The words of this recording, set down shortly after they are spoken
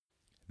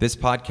This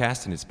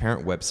podcast and its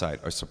parent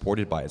website are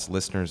supported by its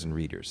listeners and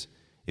readers.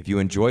 If you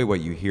enjoy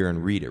what you hear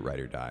and read at Ride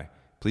or Die,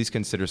 please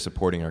consider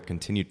supporting our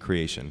continued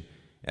creation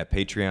at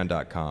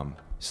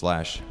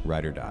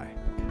patreon.com/rideordie.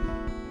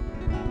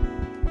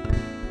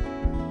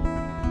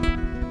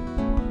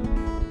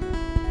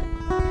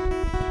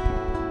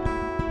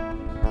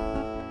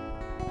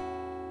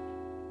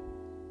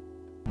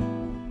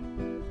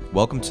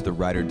 Welcome to the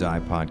Ride or Die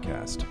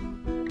podcast,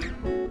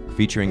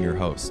 featuring your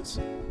hosts,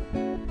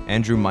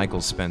 Andrew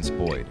Michael Spence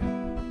Boyd,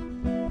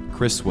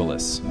 Chris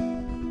Willis,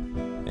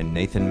 and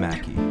Nathan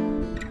Mackey.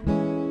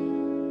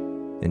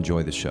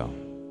 Enjoy the show.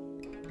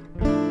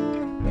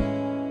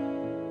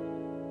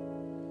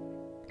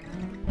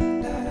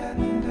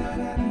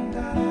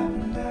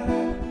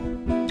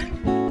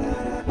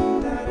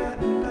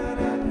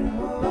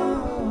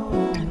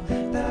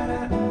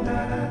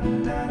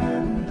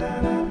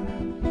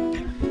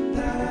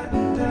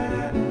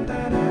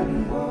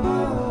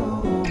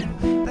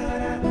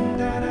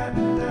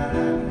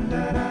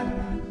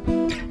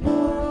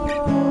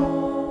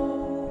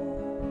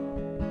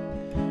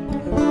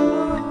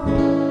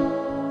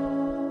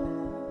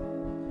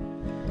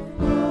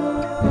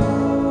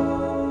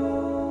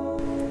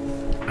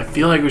 I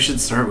feel like we should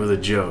start with a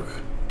joke,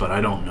 but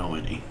I don't know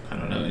any. I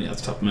don't know any off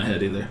the top of my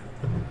head either.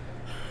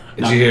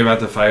 Did you hear about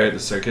the fire at the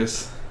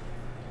circus?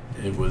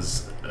 It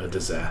was a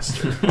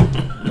disaster.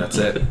 That's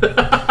it.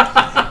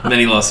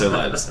 Many lost their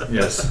lives.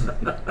 Yes.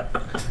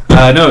 No,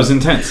 it was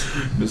intense.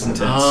 It was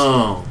intense.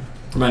 Oh.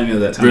 Reminded me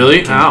of that time.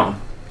 Really? How?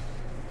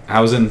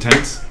 How was it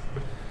intense?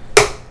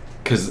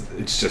 Because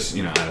it's just,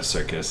 at a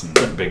circus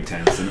and big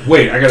tents. And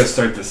wait, I gotta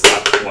start the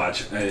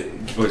stopwatch. I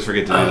always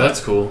forget to do that.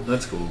 That's cool.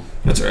 That's cool.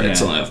 That's all right. Yeah.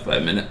 It's only off by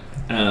a minute.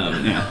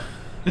 Yeah.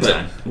 It's But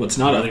fine. what's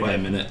not off by a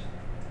minute?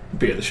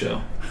 Beer of the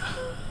show.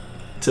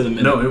 To the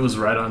minute. No, it was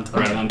right on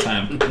time. Right on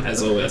time,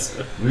 as always.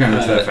 We got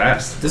into that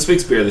fast. This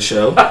week's beer of the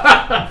show.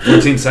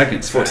 14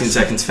 seconds. 14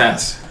 seconds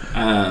fast.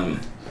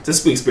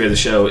 This week's beer of the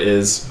show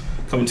is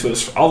coming to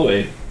us all the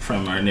way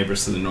from our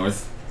neighbors to the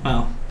north.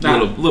 Well, a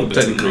little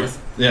bit to the north.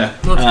 Yeah.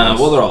 Well,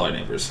 they're all our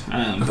neighbors.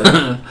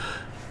 But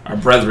our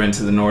brethren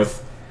to the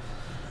north,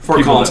 Fort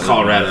People Collins, that live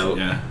Colorado. north,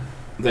 yeah.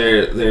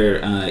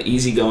 They're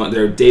easygoing.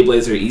 They're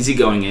Dayblazer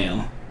easygoing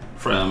ale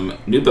from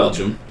New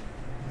Belgium.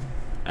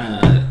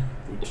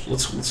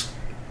 Let's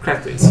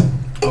crack these.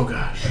 Oh,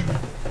 gosh.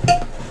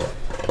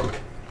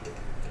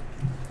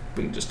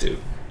 We can just do.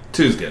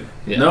 Two's good.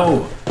 Yeah.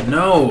 No.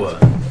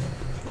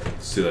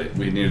 It's too late.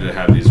 We needed to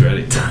have these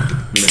ready.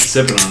 We've been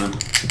sipping on them.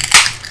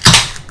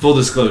 Full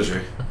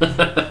disclosure.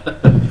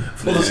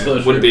 Full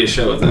disclosure. Wouldn't be a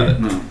show without it.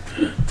 No.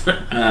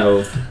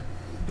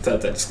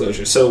 Without that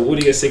disclosure. So, what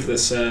do you guys think of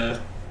this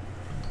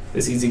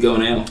this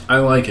easy-going ale? I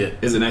like it.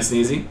 Is it nice and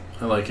easy?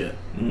 I like it.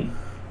 Mm.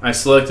 I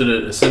selected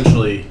it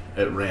essentially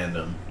at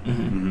random.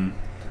 Mm-hmm.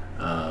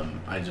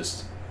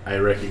 I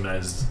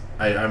recognized...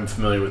 I'm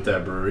familiar with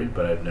that brewery,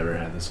 but I've never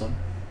had this one.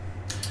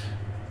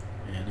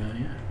 And,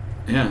 yeah.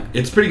 Yeah,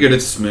 it's pretty good.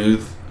 It's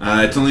smooth.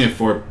 It's only a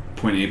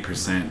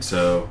 4.8%,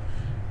 so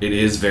it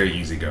is very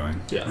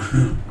easygoing. Yeah.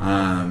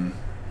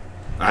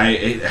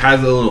 It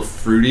has a little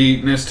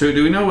fruitiness to it.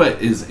 Do we know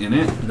what is in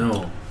it?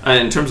 No.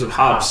 In terms of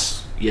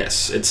hops,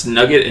 yes, it's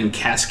Nugget and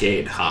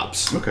Cascade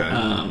hops. Okay.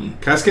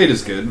 Cascade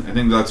is good. I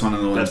think that's one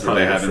of the ones That's that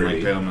they probably have in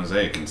fruity. Pale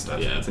Mosaic and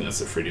stuff. Yeah, I think that's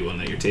the fruity one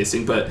that you're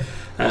tasting. But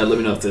let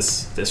me know if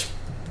this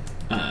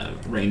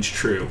range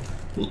true.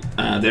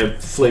 Their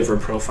flavor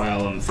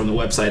profile from the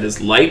website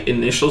is light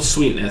initial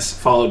sweetness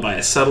followed by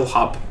a subtle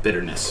hop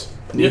bitterness.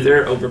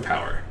 Neither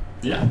overpower.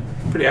 Yeah.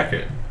 Pretty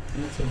accurate.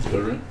 That sounds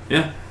good, right?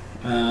 Yeah.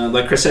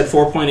 Like Chris said,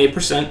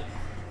 4.8%.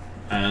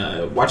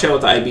 Watch out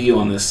with the IBU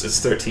on this. It's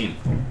 13.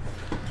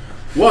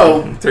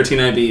 Whoa. 13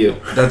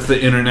 IBU. That's the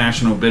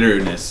International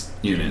Bitterness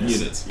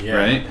Units. Yeah.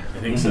 Right? I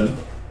think so.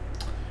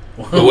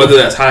 But whether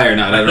that's high or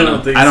not, I don't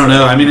know. I don't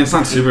know. I mean, it's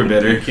not super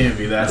bitter. It can't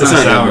be that. It's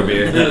not sour not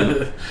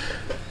beer.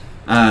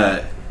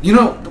 I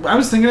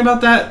was thinking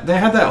about that. They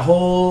had that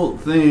whole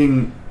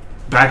thing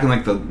back in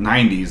like the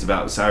 90s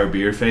about sour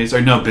beer face.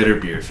 Or no, bitter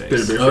beer face.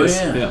 Bitter beer Oh, face.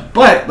 yeah.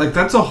 But, like,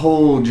 that's a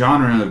whole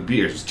genre of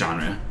beers.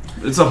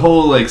 It's a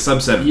whole, like,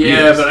 subset of beers.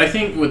 Yeah, but I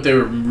think what they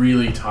were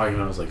really talking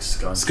about was like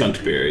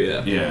skunk beer,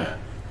 yeah. Yeah.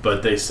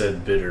 But they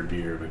said bitter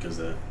beer because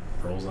that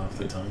rolls off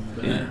the tongue.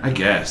 Yeah. I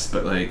guess,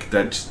 but, like,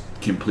 that's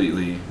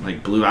completely...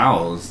 Like, Blue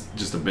Owl is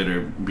just a bitter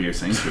beer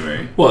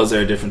sanctuary. Well, is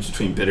there a difference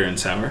between bitter and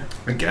sour?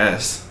 I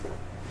guess.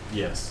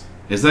 Yes.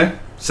 Is there?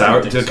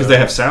 Sour? think Because so. they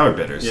have sour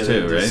bitters, Yeah,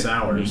 too, the right?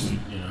 sours, Mhm.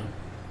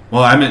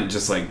 Well, I meant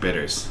just, like,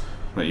 bitters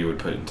that you would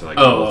put into, like,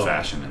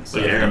 old-fashioned and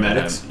stuff. Like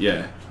aromatics?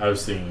 Yeah. I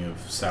was thinking of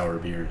sour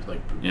beer, like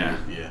Yeah.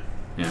 yeah.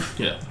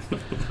 Yeah.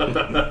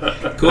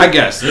 Cool. I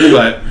guess,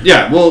 but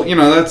yeah, well,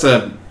 that's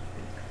a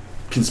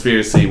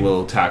conspiracy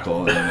we'll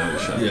tackle in another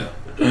show. Yeah.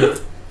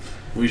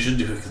 We should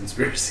do a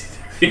conspiracy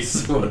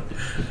theories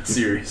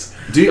series.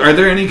 Are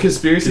there any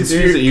conspiracy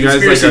theories that you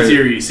guys like are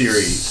theory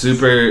series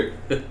super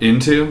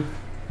into?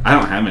 I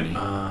don't have any.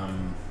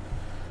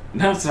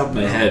 Not off the top of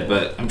my head,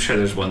 but I'm sure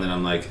there's one that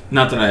I'm like,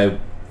 not that I...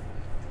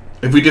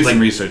 If we did some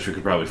research, we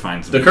could probably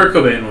find some. The Kurt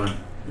Cobain one.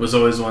 was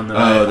always one that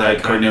I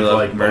kind of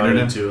like murdered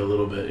into a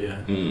little bit. Yeah,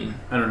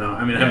 I don't know.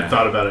 I mean, I haven't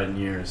thought about it in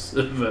years,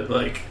 but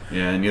like,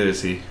 yeah, neither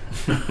is he.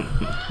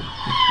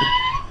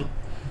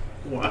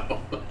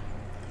 Wow,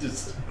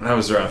 that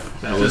was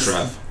rough. That was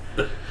rough.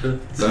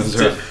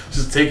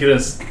 Just taking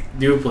us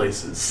new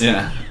places.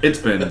 Yeah, it's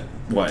been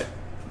what,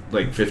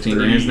 like 15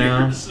 years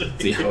now?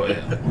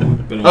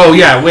 Oh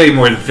yeah, way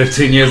more than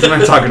 15 years. What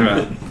am I talking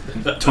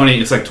about? 20.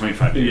 It's like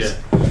 25 years.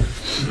 Yeah.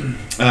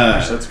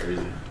 Gosh, that's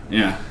crazy.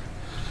 Yeah.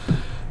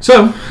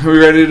 So, are we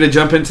ready to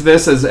jump into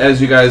this?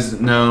 As you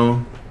guys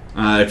know,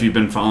 if you've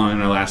been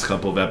following our last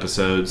couple of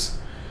episodes,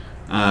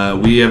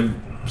 we have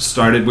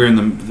started. We're in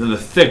the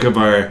thick of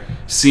our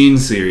scene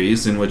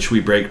series, in which we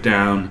break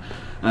down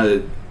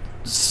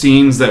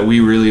scenes that we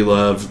really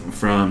love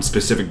from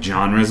specific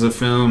genres of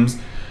films.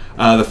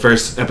 The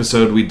first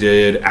episode we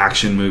did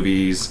action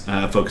movies,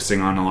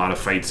 focusing on a lot of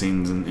fight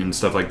scenes and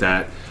stuff like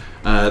that.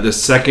 The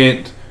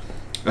second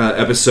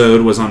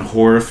episode was on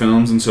horror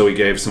films, and so we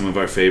gave some of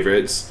our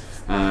favorites.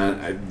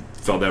 I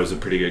felt that was a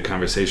pretty good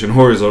conversation.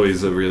 Horror is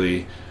always a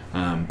really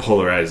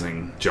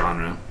polarizing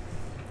genre.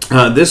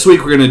 This week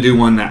we're going to do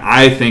one that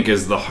I think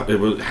has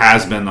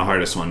been the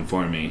hardest one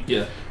for me.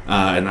 Yeah.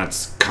 And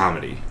that's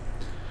comedy.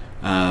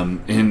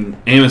 And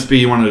Amos B,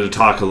 you wanted to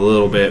talk a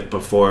little bit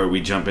before we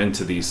jump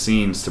into these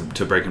scenes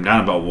to break them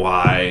down about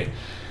why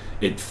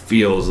it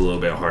feels a little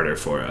bit harder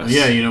for us.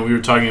 Yeah, we were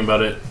talking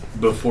about it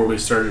before we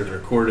started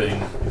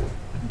recording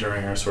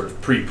during our sort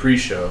of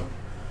pre-show.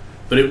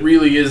 But it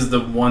really is the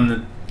one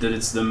that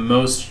it's the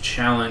most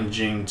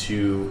challenging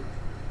to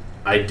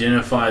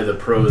identify the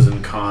pros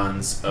and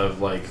cons of,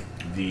 like,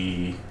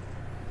 the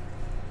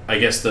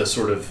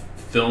sort of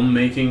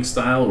filmmaking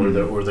style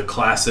or the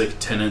classic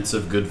tenets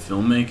of good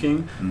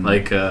filmmaking,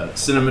 like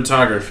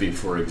cinematography,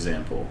 for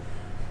example.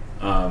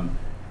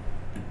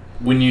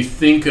 When you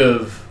think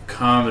of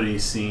comedy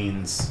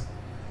scenes,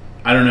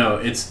 I don't know,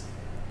 it's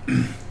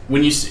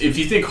if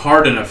you think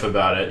hard enough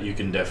about it, you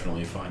can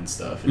definitely find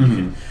stuff, and you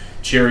can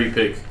cherry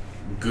pick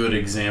good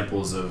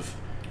examples of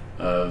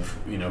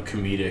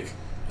comedic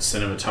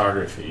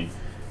cinematography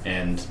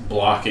and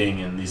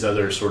blocking and these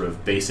other sort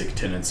of basic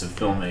tenets of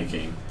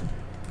filmmaking.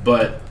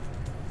 But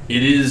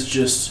it is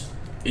just,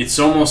 it's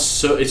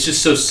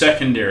just so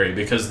secondary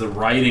because the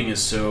writing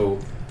is so,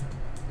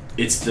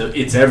 it's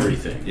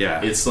everything.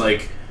 Yeah. It's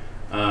like,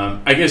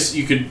 I guess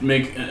you could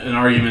make an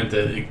argument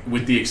that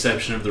with the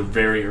exception of the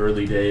very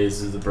early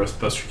days of the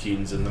Buster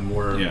Keatons and the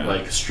more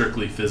like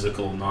strictly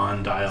physical,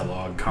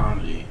 non-dialogue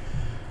comedy,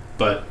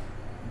 but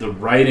the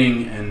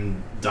writing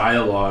and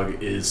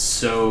dialogue is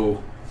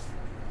so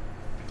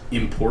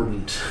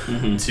important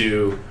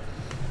to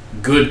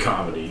good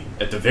comedy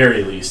at the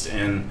very least,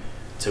 and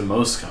to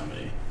most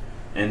comedy,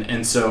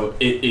 and so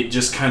it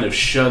just kind of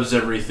shoves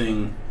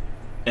everything,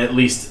 at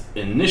least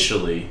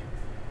initially,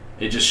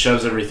 it just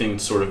shoves everything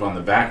sort of on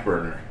the back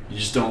burner. You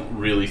just don't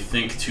really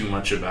think too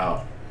much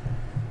about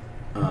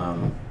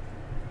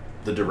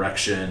the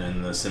direction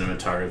and the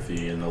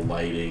cinematography and the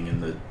lighting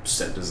and the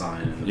set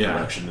design and the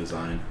production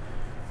design.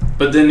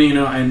 But then,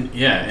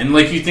 and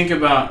like you think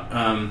about,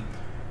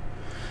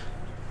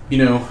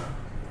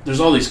 there's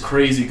all these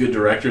crazy good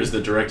directors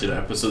that directed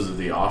episodes of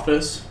The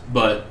Office,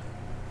 but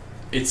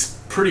it's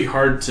pretty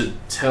hard to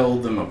tell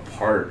them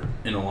apart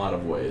in a lot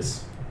of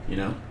ways,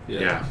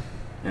 Yeah.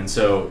 And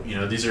so,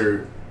 these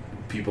are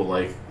people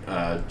like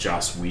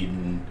Joss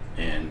Whedon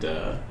and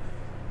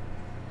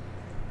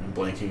I'm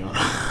blanking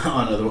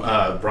on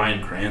other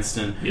Bryan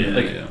Cranston.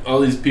 All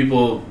these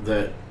people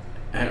that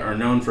are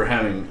known for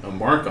having a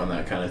mark on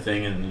that kind of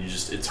thing, and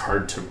it's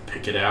hard to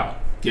pick it out.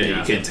 Yeah,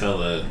 you can't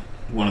tell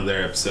one of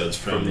their episodes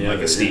from like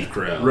a Steve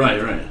Carell.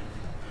 Right.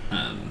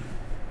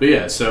 But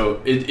yeah,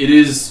 so it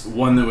is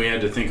one that we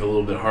had to think a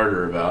little bit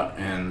harder about,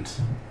 and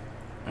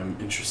I'm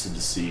interested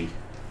to see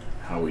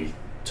how we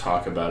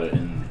talk about it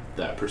in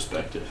that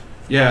perspective.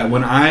 Yeah,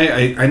 when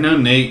I know,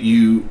 Nate,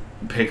 you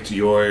picked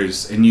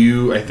yours, and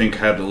you, I think,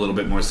 had a little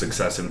bit more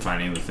success in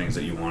finding the things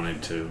that you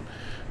wanted to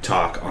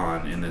talk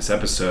on in this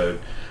episode.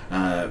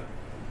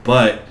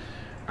 But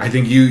I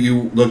think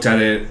you looked at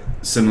it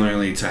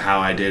similarly to how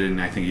I did,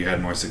 and I think you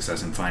had more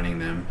success in finding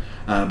them.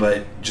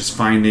 But just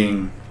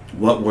finding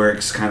what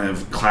works, kind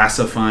of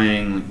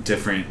classifying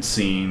different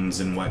scenes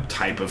and what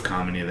type of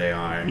comedy they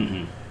are.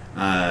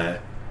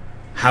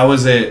 How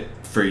was it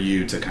for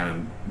you to kind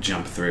of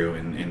jump through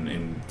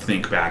and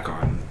think back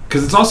on?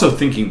 Because it's also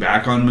thinking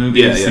back on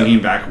movies,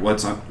 thinking back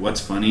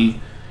what's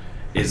funny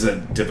is a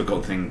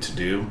difficult thing to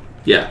do.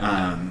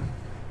 Yeah.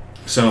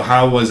 So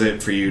how was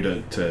it for you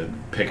to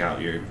pick out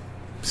your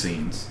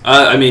scenes?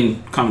 I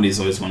mean, comedy is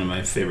always one of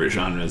my favorite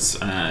genres,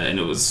 and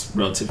it was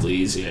relatively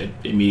easy. I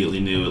immediately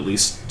knew at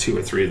least 2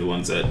 or 3 of the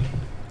ones that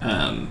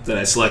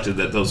I selected,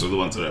 that those were the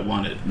ones that I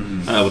wanted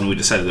when we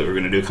decided that we were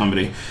going to do a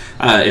comedy.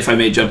 If I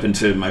may jump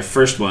into my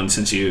first one,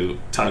 since you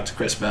talked to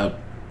Chris about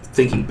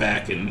thinking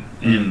back and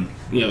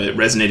it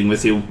resonating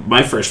with you.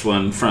 My first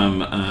one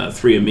from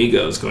Three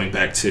Amigos, going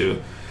back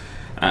to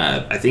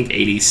I think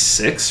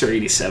 86 or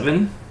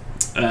 87.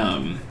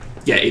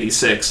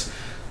 86.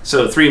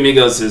 So Three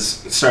Amigos is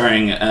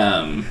starring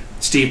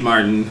Steve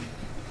Martin,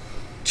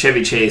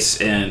 Chevy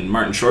Chase, and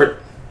Martin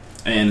Short.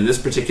 And in this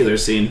particular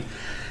scene,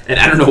 and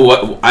I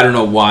don't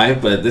know why,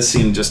 but this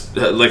scene just,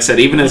 like I said,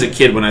 even as a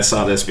kid when I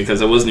saw this,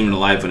 because I wasn't even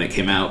alive when it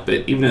came out,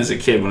 but even as a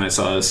kid when I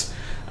saw this,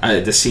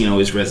 the scene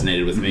always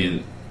resonated with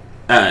me.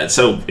 And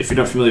so if you're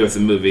not familiar with the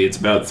movie, it's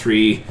about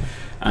three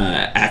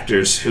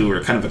actors who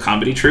are kind of a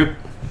comedy troupe,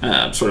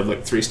 sort of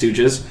like Three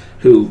Stooges,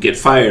 who get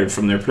fired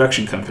from their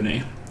production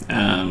company.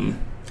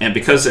 And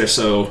because they're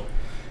so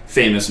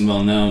famous and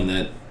well known,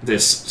 that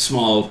this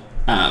small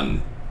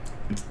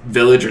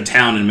village or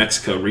town in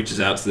Mexico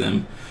reaches out to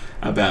them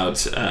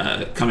about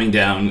coming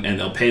down, and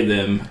they'll pay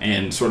them,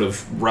 and sort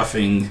of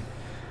roughing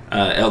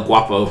El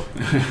Guapo,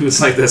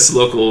 who's like this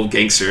local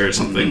gangster or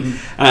something,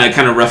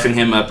 kind of roughing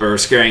him up or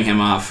scaring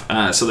him off.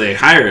 So they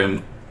hire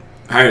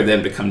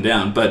them to come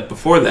down. But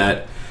before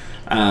that,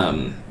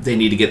 they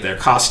need to get their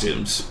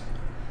costumes.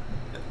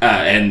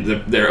 And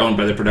they're owned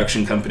by the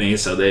production company,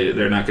 so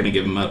they're not going to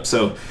give them up.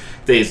 So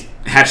they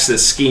hatch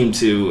this scheme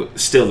to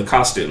steal the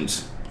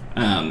costumes.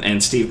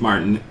 And Steve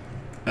Martin,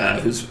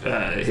 whose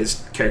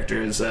his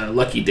character is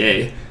Lucky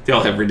Day. They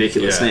all have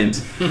ridiculous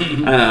names.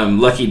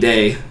 Lucky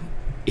Day.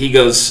 He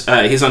goes.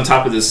 He's on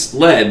top of this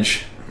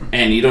ledge,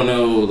 and you don't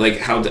know like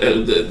how.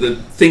 The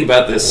thing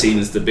about this scene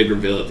is the big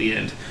reveal at the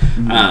end.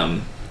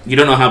 You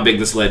don't know how big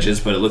this ledge is,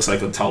 but it looks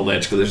like a tall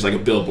ledge because there's like a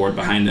billboard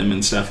behind him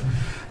and stuff.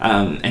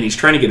 And he's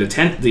trying to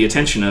get the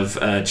attention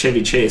of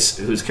Chevy Chase,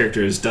 whose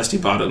character is Dusty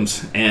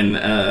Bottoms, and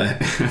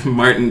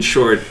Martin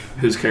Short,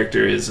 whose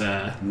character is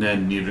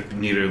Ned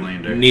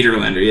Niederlander.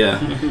 Niederlander,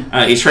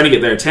 yeah. He's trying to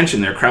get their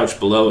attention. They're crouched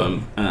below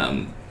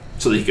him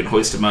so that he can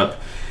hoist him up.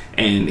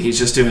 And he's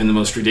just doing the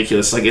most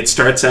ridiculous. Like, it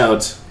starts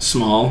out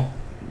small,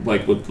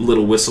 like with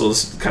little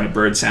whistles, kind of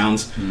bird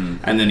sounds,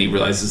 and then he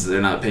realizes that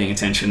they're not paying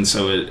attention,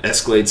 so it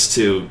escalates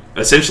to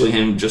essentially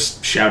him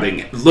just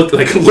shouting, look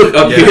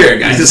up here,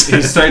 guys.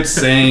 He starts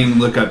saying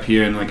look up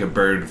here in like a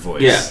bird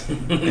voice.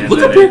 Yeah.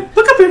 Look up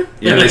here.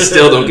 Yeah, and they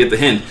still don't get the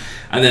hint.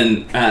 And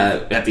then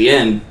at the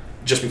end,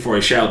 just before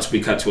he shouts, we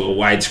cut to a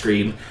wide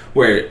screen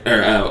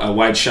a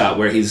wide shot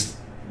where he's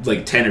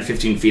like 10 or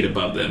 15 feet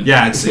above them.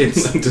 Yeah, it's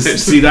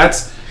see,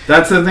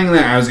 that's the thing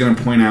that I was going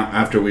to point out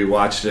after we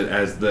watched it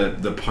as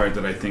the part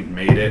that I think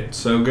made it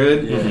so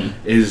good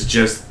is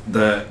just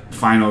the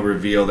final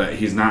reveal that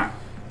he's not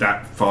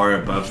that far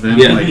above them.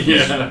 Yeah. Like,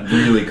 he's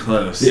really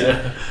close.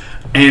 Yeah.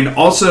 And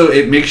also,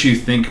 it makes you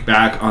think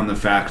back on the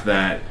fact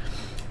that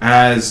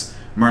as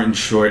Martin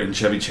Short and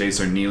Chevy Chase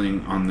are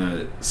kneeling on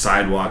the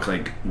sidewalk,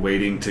 like,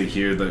 waiting to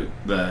hear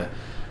the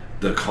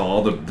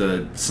call,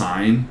 the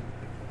sign,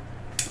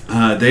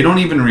 they don't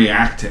even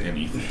react to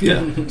anything.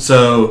 Yeah.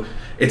 So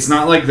it's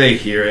not like they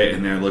hear it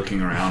and they're looking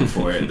around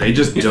for it. They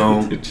just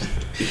don't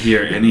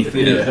hear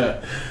anything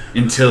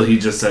until he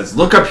just says,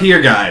 look up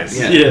here, guys.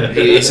 Yeah.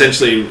 He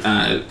essentially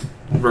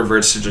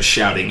reverts to just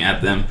shouting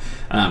at them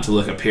to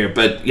look up here.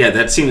 But yeah,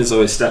 that scene has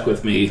always stuck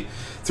with me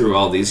through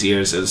all these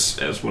years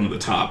as one of the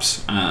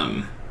tops.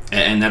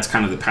 And that's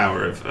kind of the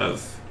power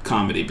of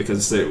comedy,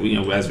 because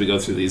as we go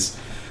through these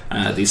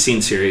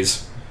scene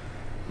series,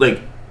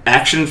 like,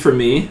 action for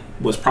me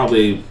was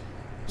probably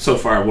so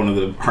far one of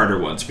the harder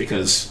ones,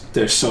 because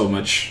there's so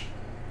much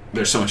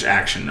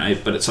action,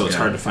 right? But it's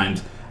hard to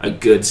find a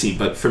good scene.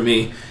 But for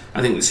me,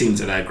 I think the scenes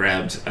that I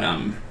grabbed,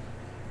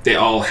 they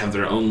all have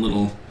their own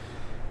little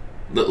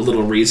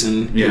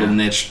reason, little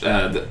niche.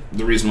 The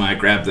reason why I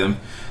grabbed them,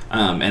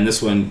 and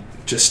this one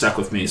just stuck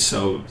with me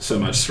so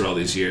much through all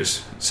these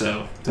years.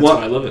 So that's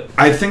why I love it.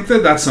 I think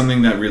that's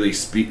something that really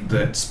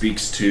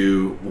speaks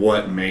to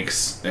what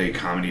makes a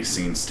comedy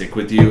scene stick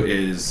with you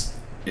is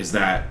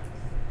that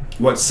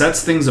what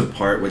sets things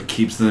apart, what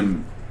keeps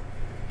them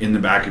in the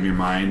back of your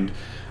mind,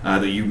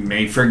 that you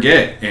may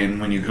forget,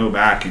 and when you go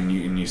back and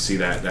you see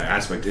that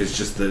aspect, is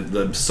just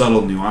the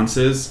subtle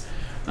nuances.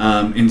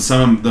 In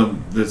some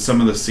of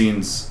the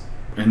scenes,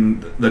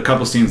 and the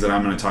couple scenes that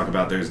I'm going to talk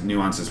about, there's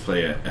nuances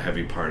play a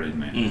heavy part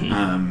in it.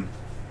 Mm-hmm.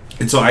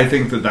 And so I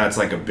think that's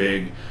like a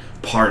big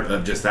part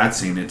of just that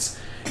scene. It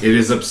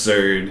is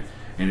absurd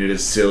and it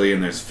is silly,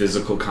 and there's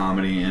physical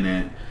comedy in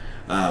it,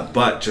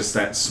 but just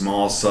that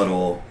small,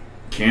 subtle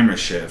camera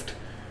shift,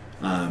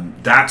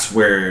 that's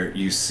where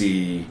you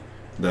see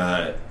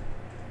the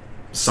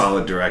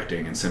solid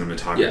directing and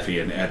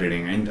cinematography and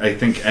editing. And I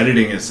think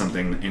editing is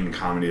something in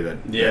comedy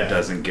that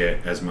doesn't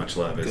get as much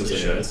love as it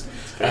should.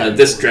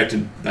 This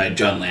directed by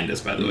John Landis,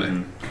 by the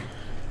way.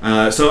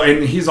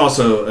 And he's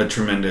also a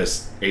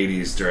tremendous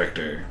 80s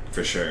director,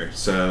 for sure.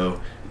 So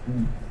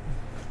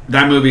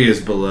that movie is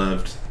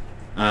beloved.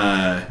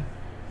 And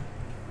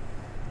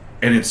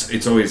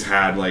it's always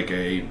had like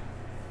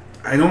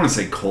I don't want to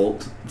say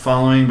cult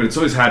following, but it's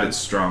always had its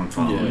strong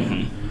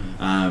following.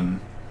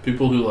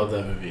 People who love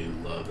that movie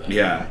love that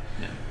movie.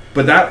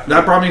 But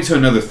that brought me to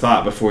another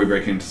thought before we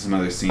break into some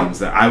other scenes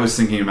that I was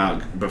thinking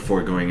about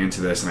before going into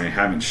this, and I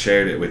haven't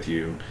shared it with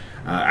you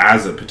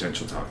as a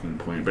potential talking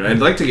point, but I'd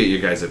like to get your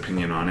guys'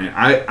 opinion on it.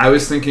 I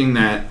was thinking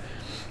that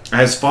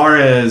as far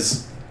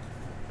as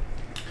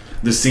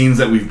the scenes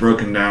that we've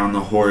broken down,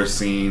 the horror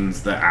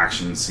scenes, the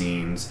action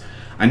scenes.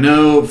 I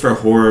know for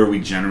horror we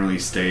generally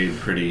stayed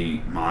pretty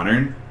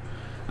modern,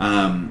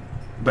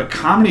 but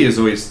comedy has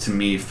always, to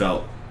me,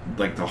 felt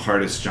like the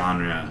hardest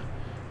genre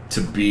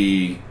to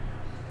be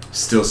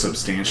still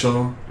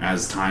substantial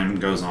as time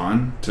goes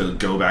on, to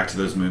go back to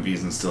those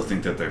movies and still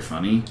think that they're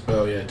funny.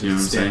 Oh yeah, you know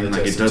what I'm saying?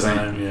 Like, it doesn't.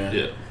 Time,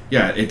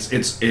 yeah.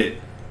 It's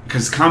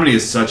because comedy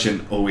is such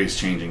an always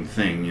changing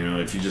thing. You know,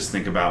 if you just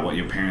think about what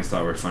your parents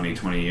thought were funny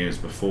 20 years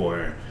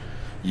before,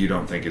 you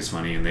don't think it's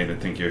funny, and they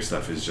don't think your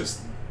stuff is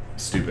just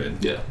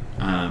stupid. Yeah.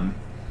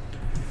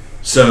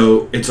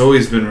 So it's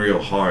always been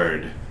real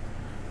hard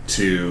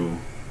to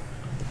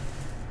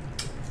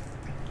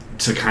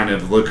kind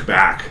of look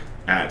back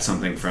at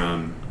something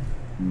from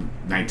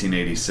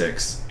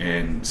 1986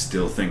 and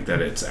still think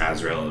that it's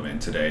as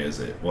relevant today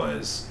as it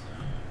was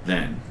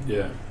then.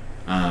 Yeah.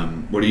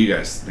 What do you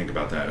guys think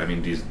about that? I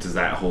mean, does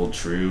that hold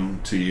true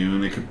to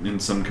you in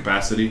some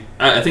capacity?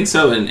 I think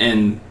so,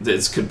 and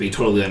this could be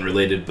totally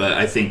unrelated, but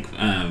I think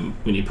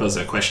when you pose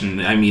that question,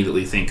 I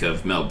immediately think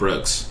of Mel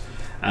Brooks,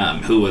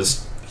 who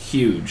was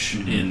huge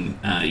in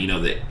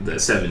the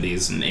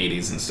 70s and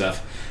 80s and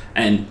stuff.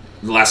 And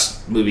the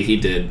last movie he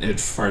did,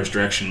 as far as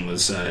direction,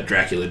 was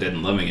Dracula Dead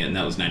and Loving It, and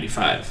that was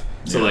 95.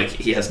 So, like,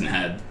 he hasn't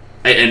had...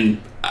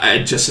 And I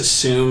just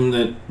assume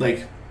that,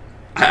 like...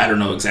 I don't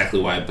know exactly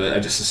why, but I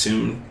just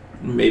assume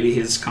maybe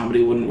his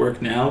comedy wouldn't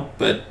work now,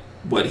 but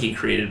what he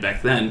created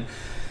back then,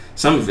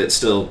 some of it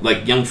still...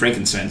 Like, Young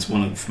Frankenstein's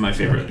one of my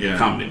favorite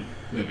comedy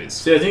movies.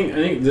 See, I think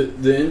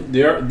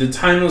the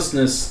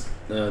timelessness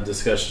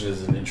discussion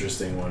is an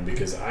interesting one,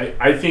 because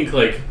I think,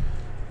 like...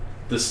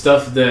 The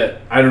stuff that,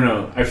 I don't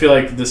know, I feel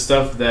like the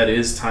stuff that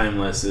is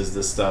timeless is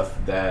the stuff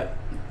that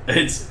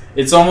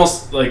it's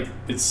almost like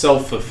it's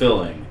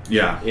self-fulfilling.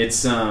 Yeah.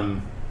 It's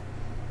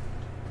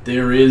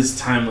there is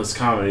timeless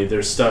comedy.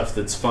 There's stuff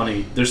that's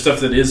funny. There's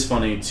stuff that is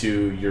funny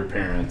to your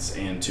parents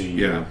and to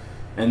you. Yeah.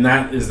 And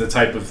that is the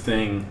type of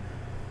thing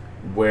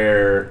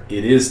where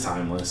it is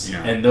timeless.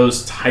 Yeah. And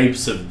those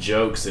types of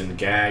jokes and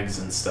gags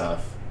and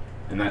stuff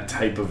and that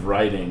type of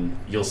writing,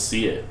 you'll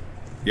see it.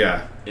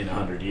 Yeah. In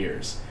 100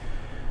 years.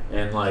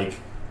 And like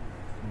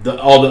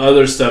all the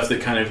other stuff that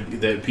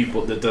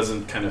that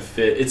doesn't kind of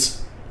fit.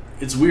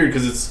 It's weird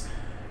because it's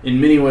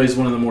in many ways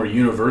one of the more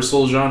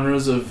universal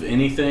genres of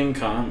anything,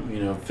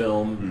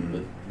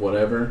 film,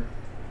 whatever.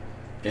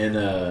 And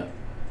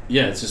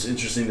it's just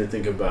interesting to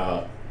think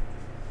about.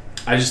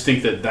 I just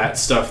think that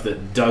stuff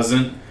that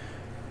doesn't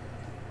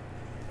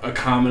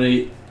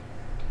accommodate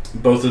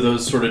both of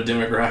those sort of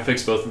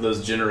demographics, both of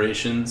those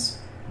generations,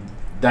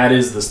 that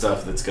is the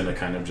stuff that's going to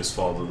kind of just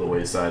fall to the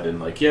wayside, and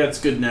like, yeah, it's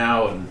good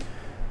now and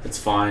it's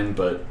fine,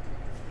 but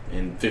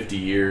in 50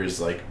 years,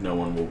 like, no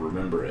one will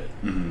remember it.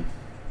 Mm-hmm.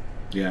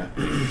 Yeah.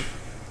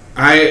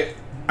 I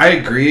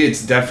agree.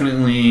 It's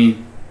definitely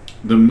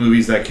the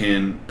movies that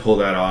can pull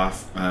that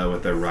off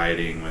with their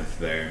writing, with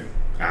their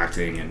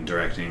acting and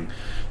directing.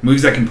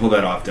 Movies that can pull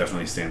that off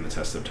definitely stand the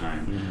test of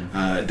time.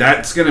 Mm-hmm.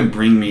 That's going to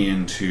bring me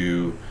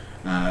into...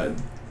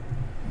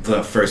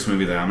 the first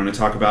movie that I'm going to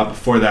talk about.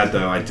 Before that,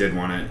 though, I did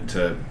want it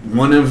to...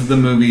 One of the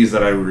movies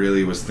that I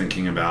really was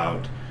thinking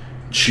about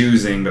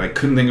choosing, but I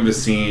couldn't think of a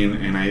scene,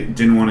 and I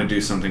didn't want to do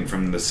something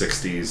from the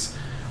 60s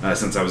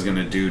since I was going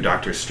to do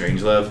Dr.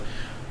 Strangelove,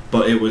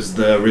 but it was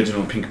the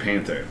original Pink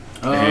Panther.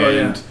 Oh,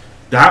 and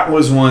that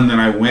was one that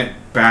I went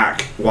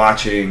back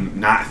watching,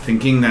 not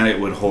thinking that it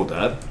would hold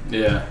up.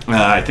 Yeah.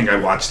 I think I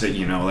watched it,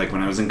 like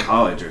when I was in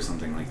college or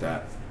something like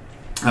that.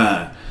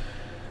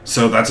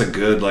 So that's a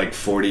good,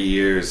 40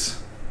 years...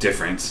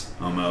 difference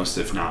almost,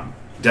 if not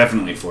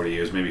definitely 40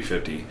 years, maybe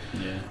 50.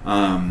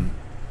 Yeah.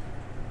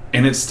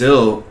 And it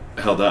still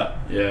held up.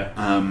 Yeah.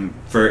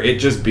 For it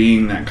just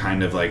being that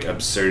kind of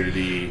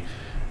absurdity,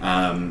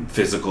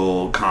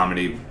 physical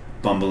comedy,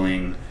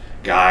 bumbling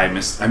guy.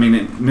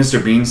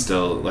 Mr. Bean's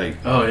still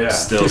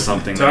still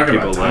something that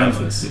people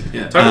love.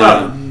 Yeah. Talk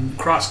about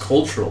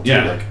cross-cultural too,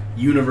 yeah.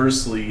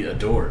 Universally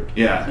adored.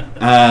 Yeah.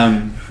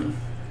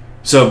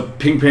 So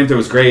Pink Panther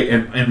was great,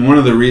 and one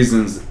of the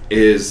reasons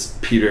is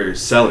Peter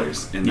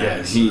Sellers in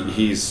that. Yes.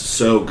 He's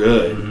so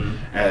good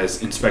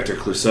as Inspector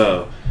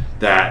Clouseau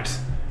that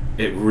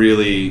it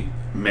really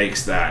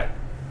makes that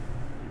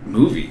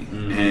movie,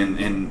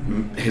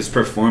 and his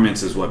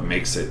performance is what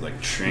makes it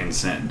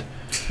transcend.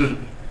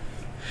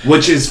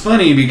 Which is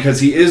funny because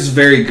he is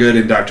very good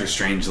in Doctor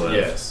Strangelove,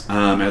 yes,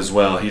 as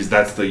well.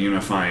 That's the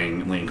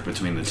unifying link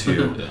between the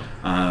two.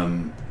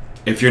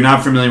 If you're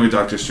not familiar with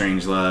Dr.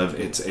 Strangelove,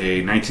 it's a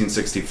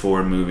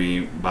 1964 movie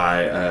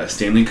by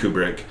Stanley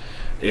Kubrick.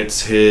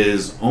 It's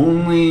his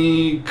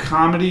only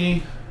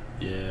comedy.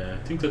 Yeah,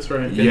 I think that's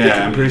right.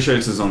 Yeah, I'm pretty sure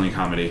it's his only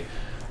comedy,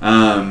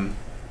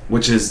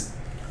 which is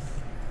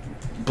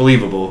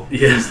believable.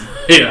 Yes.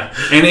 Yeah.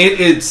 And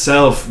it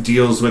itself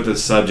deals with a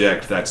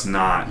subject that's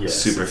not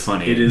super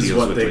funny. It is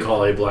what they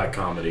call a black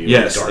comedy.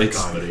 Yes, or dark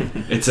comedy.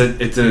 It's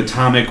an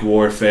atomic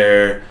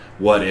warfare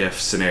what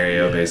if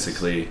scenario,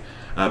 basically.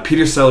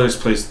 Peter Sellers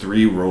plays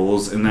 3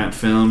 roles in that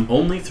film.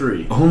 Only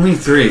 3. Only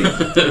 3.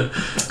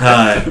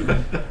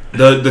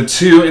 The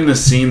 2 in the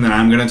scene that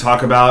I'm going to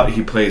talk about,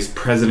 he plays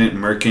President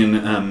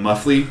Merkin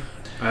Muffley.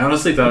 I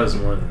honestly thought it was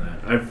more than that.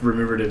 I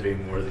remembered it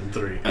being more than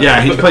 3.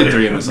 Yeah, he played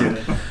 3 in the song.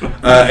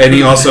 And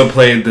he also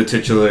played the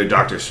titular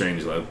Dr.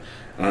 Strangelove.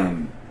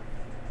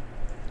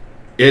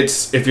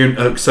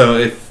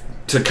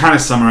 To kind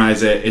of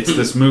summarize it, it's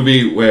this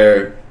movie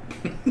where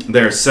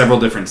there are several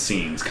different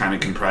scenes kind of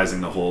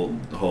comprising the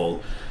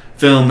whole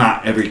film.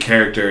 Not every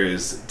character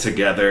is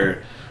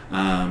together.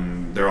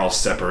 They're all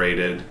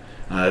separated.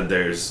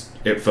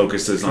 It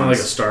focuses on like a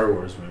Star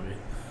Wars movie.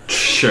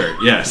 Sure,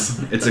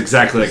 yes. It's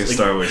exactly like a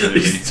Star Wars movie.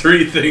 These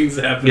 3 things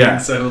happening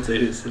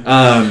simultaneously.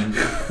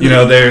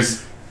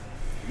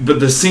 But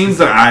the scenes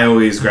that I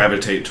always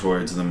gravitate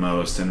towards the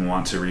most and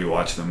want to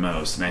rewatch the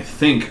most, and I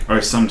think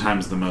are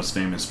sometimes the most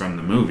famous from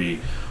the movie,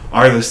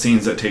 are the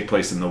scenes that take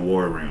place in the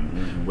war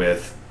room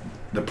with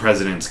the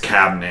president's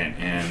cabinet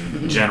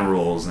and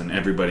generals and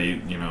everybody,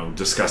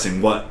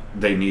 discussing what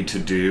they need to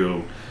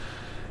do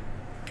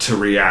to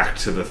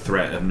react to the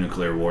threat of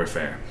nuclear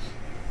warfare.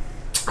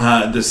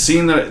 All of those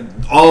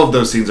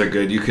scenes are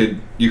good. You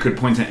could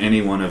point to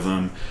any one of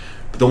them,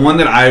 but the one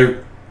that I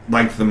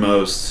like the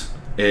most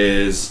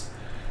is,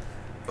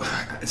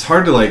 it's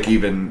hard to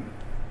even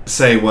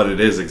say what it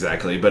is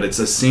exactly, but it's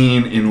a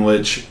scene in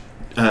which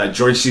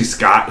George C.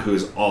 Scott, who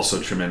is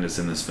also tremendous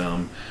in this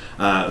film,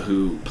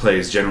 who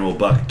plays General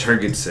Buck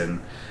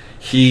Turgidson,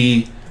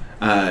 he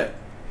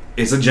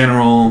is a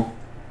general,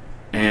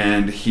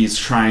 and he's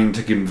trying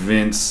to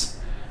convince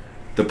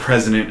the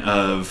president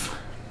of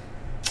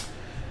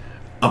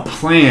a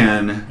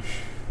plan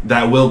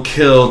that will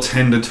kill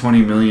 10 to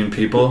 20 million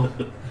people.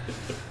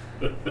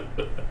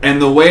 And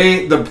the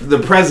way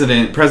the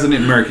President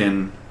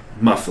Merkin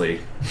Muffley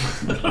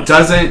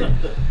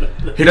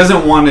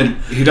doesn't want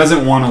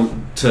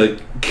to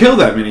kill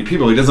that many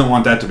people. He doesn't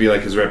want that to be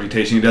like his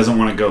reputation. He doesn't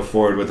want to go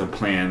forward with a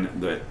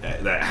plan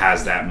that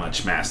has that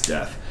much mass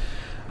death.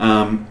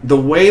 The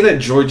way that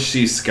George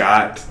C.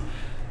 Scott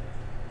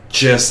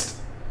just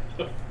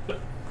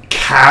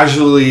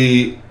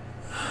casually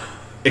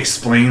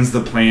explains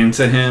the plan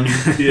to him,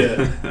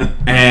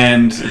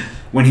 and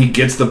when he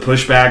gets the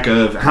pushback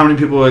of how many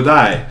people will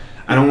die,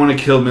 I don't want to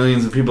kill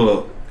millions of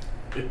people,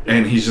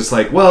 and he's just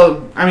like,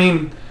 well, I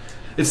mean,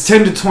 it's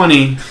 10 to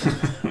 20,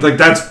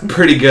 that's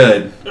pretty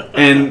good.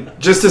 And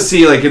just to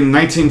see in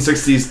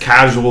 1960s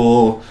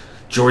casual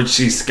George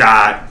C.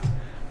 Scott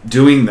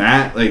doing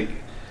that,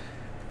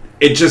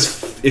 it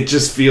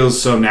just feels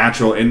so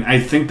natural. And I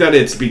think that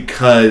it's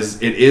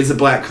because it is a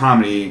black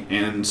comedy,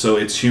 and so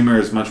its humor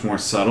is much more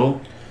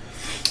subtle,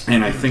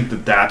 and I think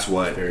that's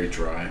what, very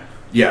dry.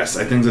 Yes,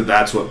 I think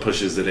that's what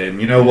pushes it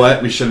in. You know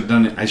what? I should have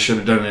done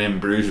it in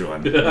Bruges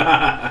one.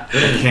 I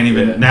can't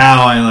even. Yeah.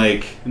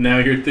 Now Now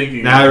you're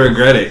thinking. Now I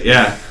regret it.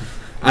 Yeah.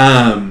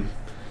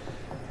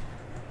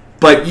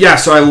 But yeah,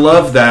 so I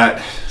love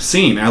that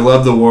scene. I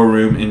love the war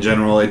room in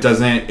general. It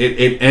doesn't.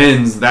 It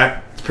ends.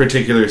 That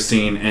particular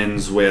scene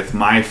ends with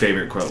my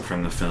favorite quote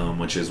from the film,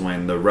 which is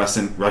when the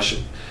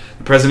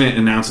president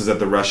announces that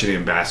the Russian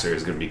ambassador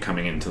is going to be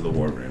coming into the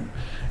war room,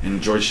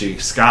 and George C.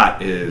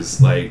 Scott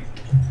is like,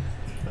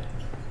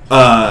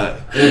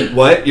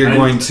 what? You're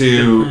going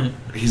to...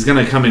 He's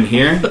going to come in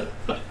here?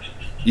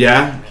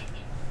 Yeah?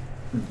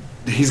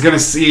 He's going to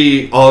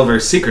see all of our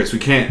secrets. We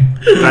can't...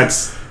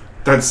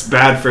 That's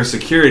bad for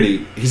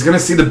security. He's going to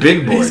see the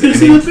big board. He's going to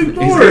see the big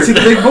board. He's going to see the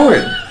big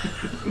board.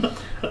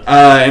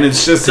 And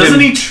it's just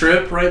Doesn't he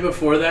trip right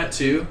before that,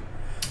 too?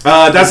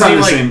 That's not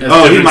the same.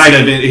 Oh, he might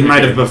have been. He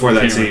might have before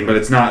that scene, but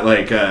it's not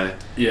like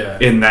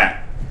in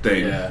that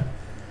thing.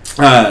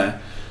 Yeah.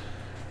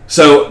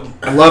 So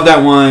I love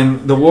that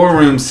one. The war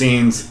room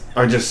scenes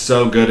are just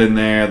so good in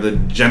there. The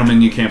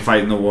gentleman you can't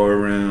fight in the war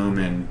room,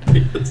 and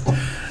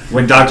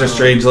when Dr.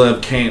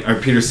 Strangelove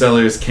Peter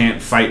Sellers can't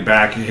fight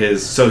back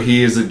so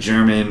he is a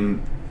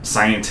German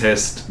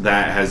scientist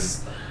that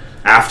has,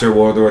 after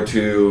World War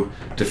II,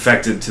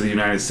 defected to the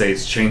United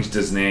States, changed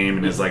his name,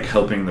 and is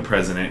helping the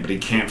president, but he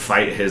can't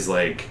fight his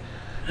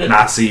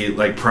Nazi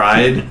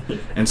pride,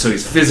 and so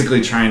he's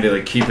physically trying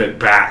to keep it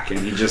back,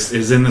 and he just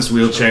is in this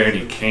wheelchair and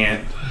he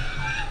can't.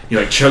 He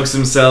chokes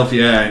himself,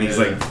 and he's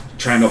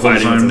trying to hold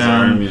his arm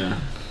down.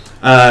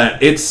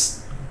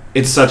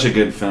 It's such a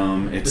good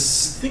film.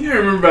 It's the thing I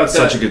remember about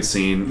such a good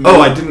scene.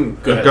 Oh, I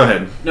didn't. Go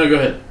ahead. No, go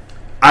ahead.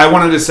 I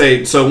wanted to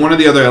say, so one of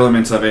the other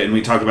elements of it, and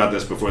we talked about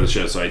this before the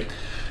show, so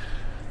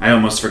I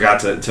almost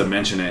forgot to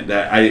mention it,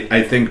 that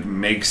I think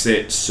makes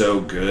it so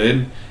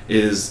good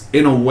is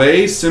in a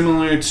way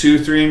similar to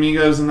Three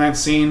Amigos in that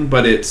scene,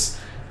 but it's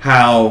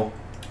how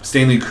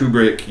Stanley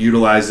Kubrick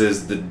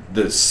utilizes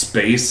the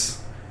space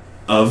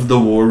of the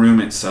war room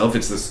itself.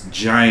 It's this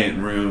giant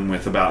room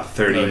with about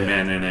 30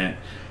 men in it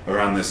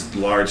around this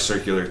large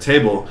circular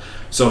table.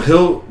 So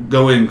he'll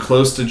go in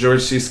close to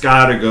George C.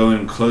 Scott or go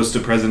in close to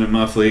President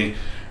Muffley,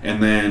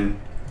 and then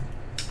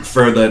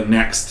for the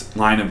next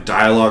line of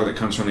dialogue that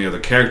comes from the other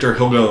character,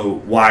 he'll go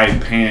wide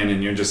pan,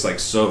 and you're just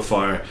so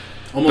far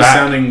Almost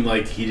sounding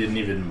like he didn't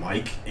even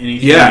mic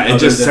anything. Yeah, it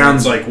just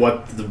sounds like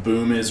what the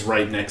boom is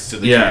right next to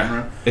the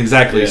camera.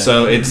 Exactly. Yeah.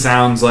 So it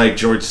sounds like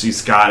George C.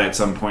 Scott at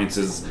some points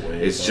is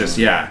just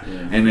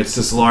and it's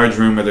this large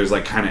room where there's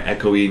like kind of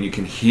echoey, and you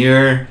can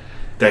hear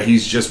that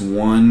he's just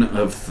one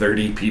of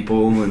 30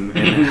 people,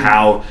 and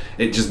how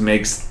it just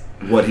makes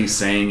what he's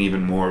saying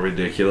even more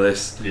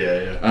ridiculous.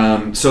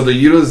 Yeah. So the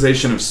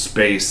utilization of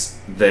space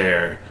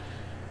there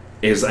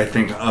is, I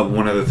think,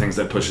 one of the things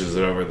that pushes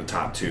it over the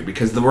top too,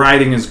 because the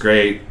writing is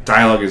great,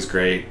 dialogue is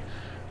great,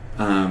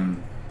 comedy,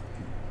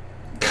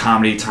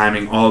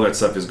 timing, all of that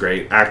stuff is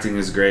great, acting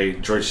is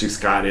great. George C.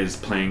 Scott is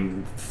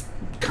playing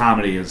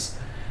comedy, he's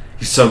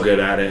so good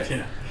at it.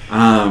 Yeah.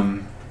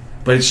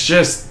 But it's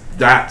just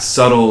that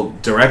subtle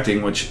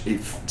directing, which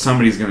if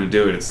somebody's going to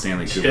do it, it's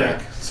Stanley Kubrick.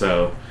 Yeah.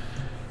 So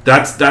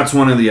that's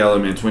one of the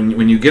elements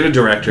when you get a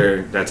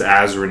director that's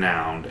as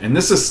renowned, and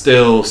this is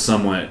still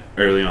somewhat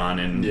early on,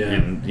 and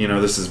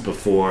this is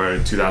before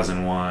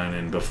 2001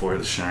 and before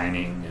The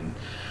Shining, and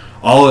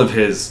all of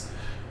his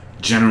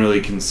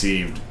generally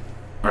conceived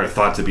are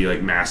thought to be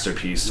like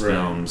masterpiece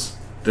films.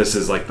 This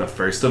is like the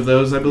first of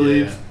those, I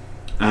believe.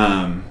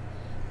 Yeah.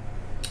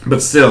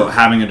 But still,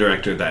 having a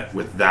director that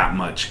with that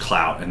much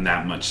clout and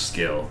that much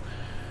skill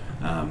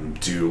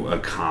do a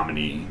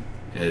comedy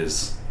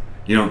is,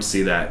 you don't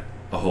see that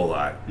a whole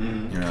lot.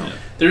 Mm-hmm. You know,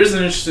 there is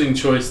an interesting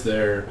choice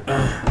there.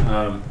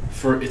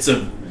 It's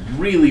a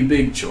really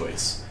big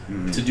choice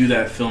to do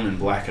that film in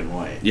black and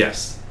white.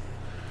 Yes,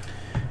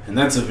 and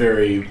that's a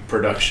very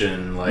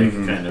production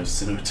kind of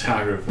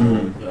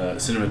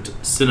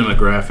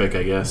cinematographic,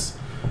 I guess,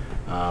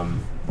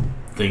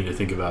 thing to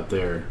think about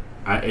there.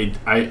 I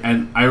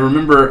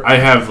remember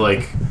I've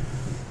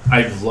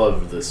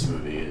loved this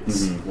movie.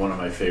 It's one of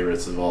my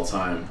favorites of all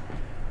time.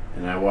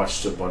 And I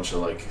watched a bunch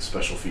of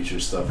special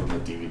features stuff on the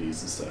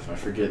DVDs and stuff. I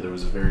forget, there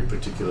was a very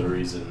particular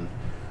reason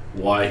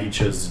why he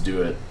chose to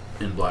do it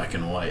in black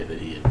and white that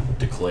he had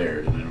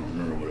declared, and I don't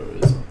remember what it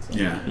was. But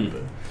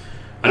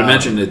I'd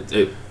imagine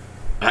it.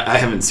 I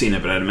haven't seen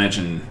it, but I'd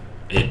imagine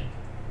it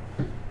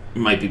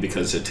might be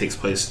because it takes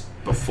place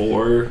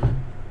before,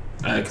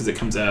 because it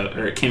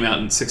came out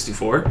in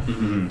 '64.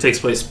 Mm-hmm. It takes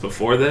place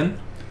before then.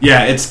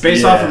 Yeah, it's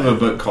based off of a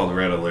book called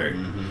Red Alert,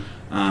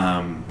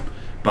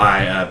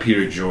 by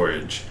Peter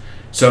George.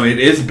 So it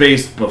is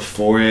based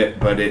before it,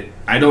 but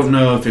I don't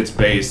know if it's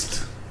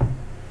based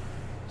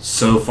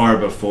so far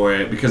before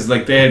it, because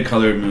they had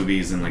colored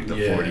movies in the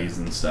 40s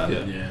and stuff.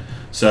 Yeah.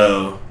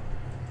 So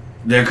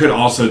there could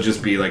also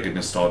just be a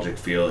nostalgic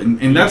feel,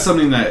 and that's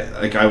something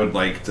that I would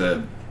like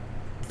to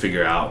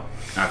figure out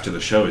after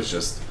the show, is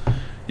just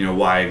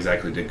why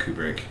exactly did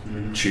Kubrick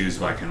choose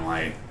black and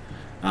white.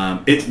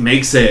 It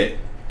makes it.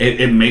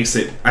 It makes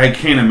it. I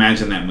can't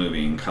imagine that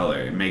movie in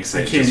color. It makes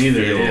it. I can't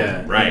either.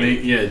 Feel right.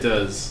 It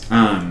does.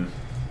 But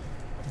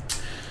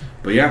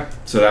yeah,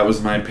 so that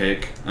was my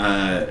pick.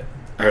 Or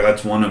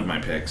that's one of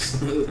my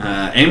picks.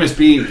 Amos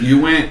B,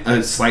 you went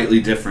a slightly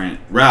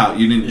different route.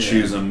 You didn't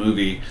choose a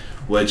movie,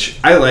 which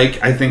I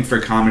like. I think for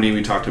comedy,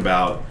 we talked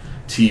about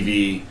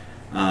TV,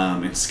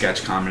 and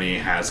sketch comedy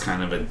has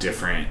kind of a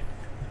different.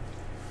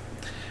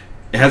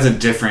 It has a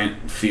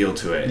different feel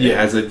to it.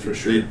 Yeah, it has for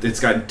sure. It's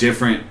got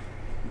different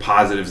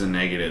positives and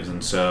negatives,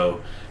 and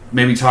so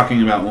maybe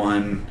talking about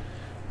one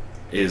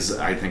is,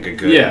 I think, a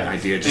good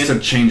idea, just to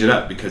change it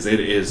up, because it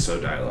is so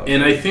dialogue.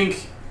 And I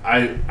think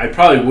I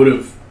probably would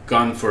have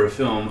gone for a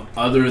film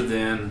other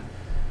than,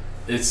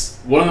 it's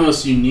one of the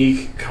most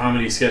unique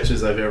comedy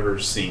sketches I've ever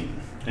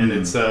seen, and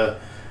it's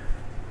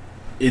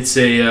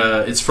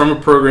from a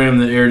program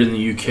that aired in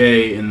the UK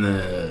in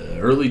the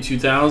early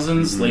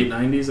 2000s, late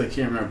 90s. I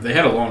can't remember. They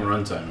had a long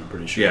runtime, I'm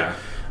pretty sure. Yeah.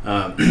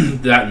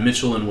 That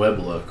Mitchell and Webb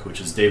look, which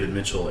is David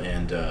Mitchell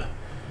and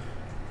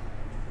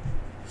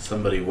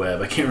somebody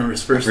Webb. I can't remember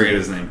his first name. I forget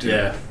his name too.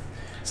 Yeah,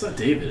 it's not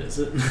David, is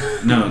it?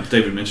 No, it's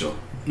David Mitchell.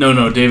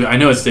 No, David. I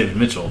know it's David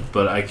Mitchell,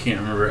 but I can't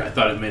remember. I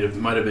thought it might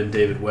have been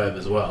David Webb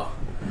as well.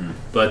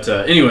 But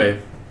anyway,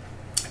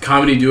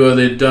 comedy duo.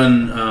 They'd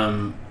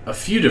done a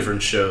few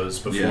different shows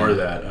before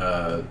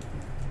that.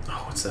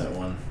 What's that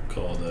one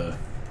called?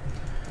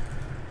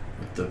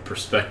 The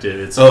perspective.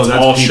 It's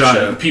all Peep shot.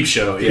 Show. Peep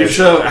Show. Peep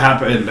Show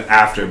happened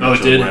after. Oh,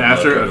 it did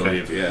after. I Okay.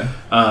 believe, yeah.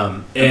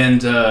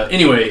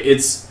 Anyway,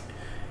 it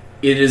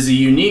is a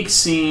unique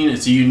scene.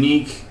 It's a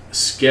unique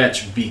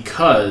sketch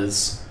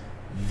because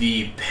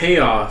the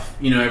payoff.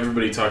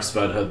 Everybody talks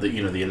about how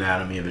the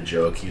anatomy of a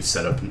joke. You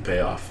set up and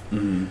payoff.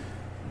 Mm-hmm.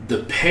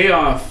 The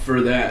payoff for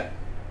that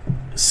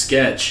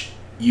sketch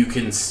you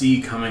can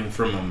see coming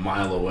from a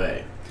mile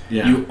away.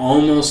 Yeah. You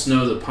almost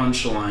know the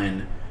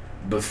punchline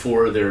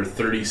before they're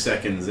 30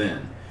 seconds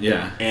in.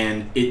 Yeah.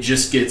 And it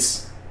just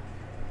gets,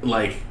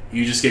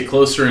 you just get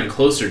closer and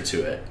closer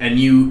to it. And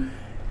you,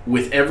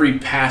 with every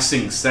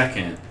passing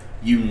second,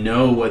 you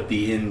know what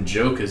the end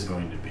joke is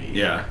going to be.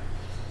 Yeah.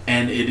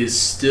 And it is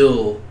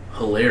still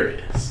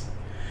hilarious.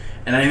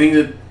 And I think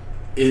that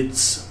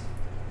it's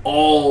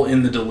all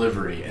in the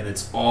delivery and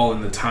it's all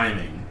in the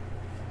timing,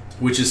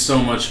 which is so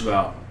much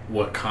about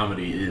what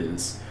comedy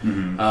is.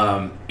 Mm-hmm.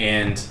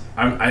 And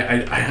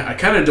I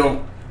kind of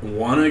don't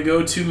want to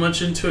go too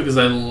much into it because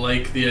I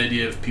like the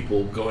idea of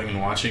people going and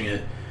watching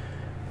it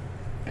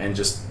and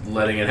just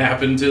letting it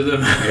happen to them,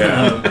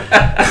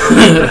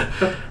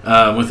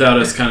 without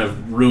us kind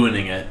of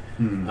ruining it.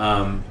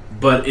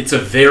 But it's a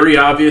very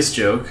obvious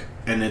joke,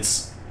 and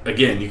it's,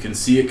 again, you can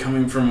see it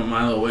coming from a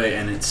mile away,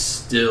 and it's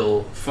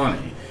still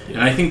funny. Yeah.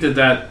 And I think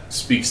that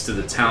speaks to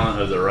the talent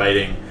of the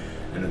writing,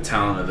 and the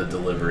talent of the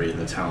delivery, and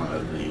the talent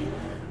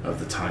of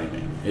the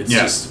timing. It's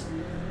just,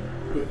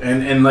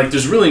 and like,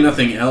 there's really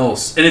nothing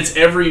else, and it's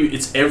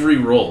every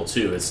role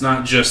too. It's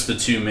not just the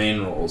two main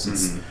roles.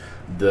 It's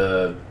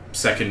the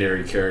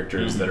secondary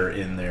characters that are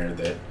in there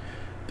that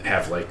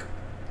have like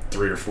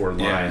 3 or 4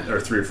 lines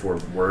or 3 or 4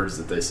 words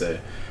that they say.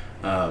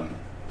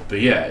 But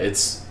yeah,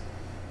 it's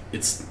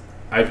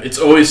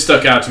always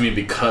stuck out to me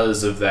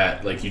because of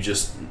that. Like, you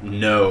just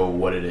know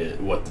what it is,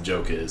 what the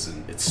joke is,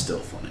 and it's still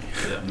funny.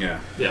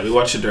 Yeah. We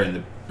watched it during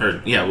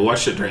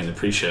the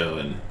pre-show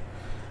and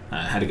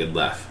had a good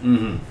laugh.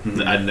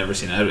 I'd never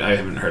seen it. I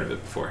haven't heard of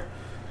it before.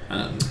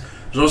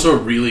 There's also a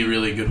really,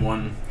 really good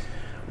one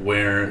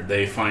where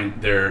they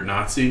find they're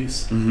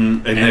Nazis,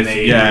 and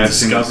they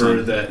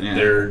discover that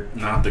they're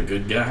not the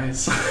good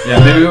guys.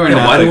 Yeah, maybe we're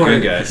not the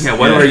good guys. Yeah,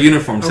 why do our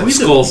uniforms have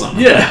skulls on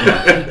them?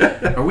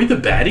 Yeah. Are we the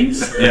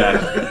baddies? Yeah.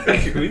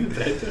 Are we the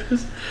bad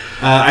guys?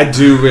 I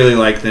do really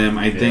like them.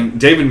 I think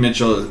David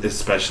Mitchell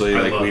especially,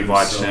 I like, love we've him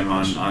watched so him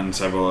much. on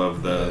several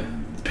of the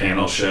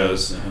panel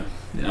shows.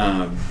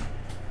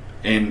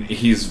 And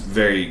he's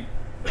very,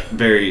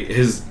 very,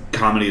 his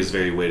comedy is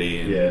very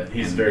witty. And,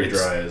 he's very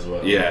dry as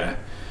well. Yeah.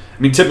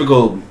 I mean,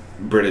 typical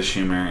British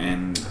humor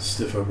and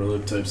stiff upper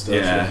lip type stuff.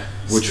 Yeah,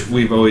 which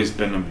we've always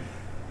been a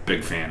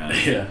big fan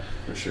of. Yeah,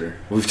 for sure.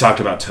 We've talked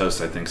about Toast,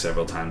 I think,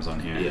 several times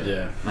on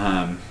here.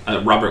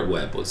 Robert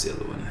Webb was the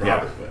other one.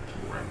 Robert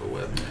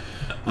Webb.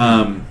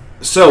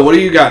 So, what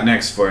do you got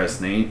next for us,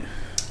 Nate?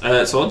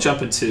 So I'll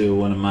jump into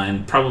one of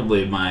mine,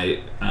 probably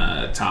my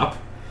top,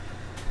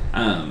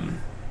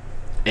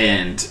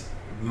 and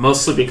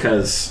mostly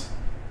because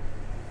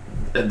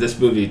this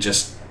movie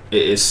just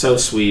is so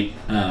sweet.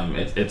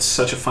 It's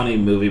such a funny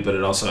movie, but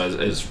it also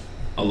has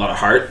a lot of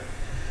heart.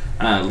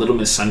 Little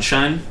Miss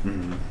Sunshine.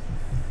 Mm-hmm.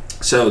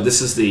 So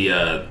this is the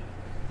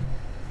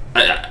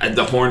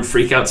horn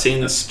freakout scene.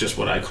 That's just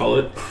what I call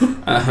it.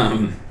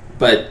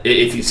 But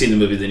if you've seen the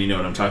movie, then you know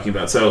what I'm talking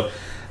about. So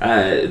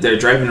they're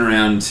driving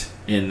around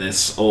in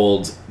this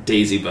old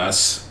Daisy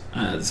bus,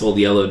 this old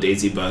yellow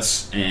Daisy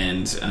bus,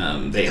 and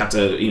they have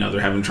to,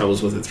 they're having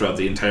troubles with it throughout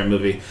the entire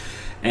movie.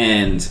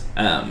 And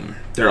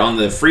they're on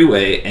the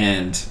freeway,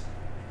 and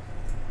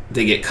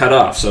they get cut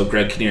off. So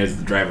Greg Kinnear,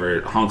 the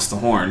driver, honks the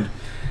horn,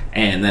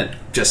 and that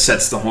just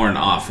sets the horn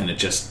off, and it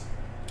just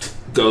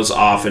goes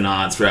off and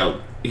on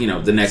throughout,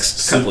 the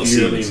next couple of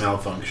scenes. Severely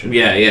malfunction.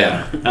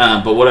 Yeah.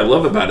 But what I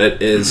love about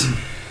it is,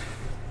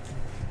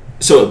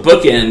 so it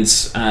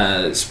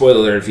bookends, spoiler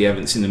alert if you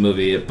haven't seen the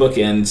movie, it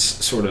bookends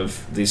sort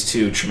of these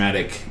two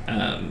traumatic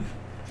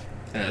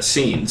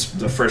scenes.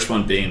 The first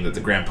one being that the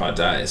grandpa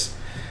dies.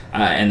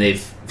 And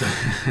they've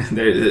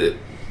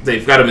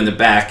got him in the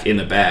back in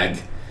a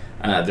bag.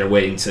 They're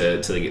waiting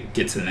to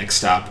get to the next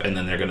stop, and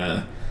then they're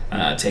gonna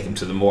take him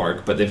to the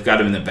morgue. But they've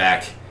got him in the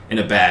back in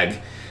a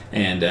bag,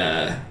 and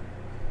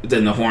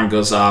then the horn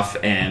goes off,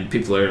 and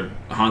people are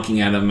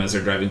honking at him as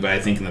they're driving by,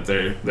 thinking that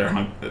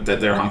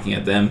they're honking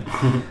at them.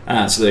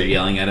 So they're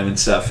yelling at him and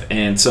stuff,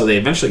 and so they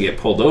eventually get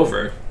pulled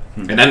over.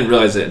 And I didn't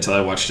realize it until I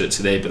watched it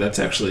today, but that's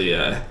actually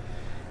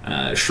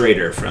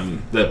Schrader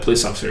from the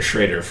police officer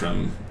Schrader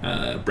from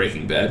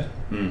Breaking Bad.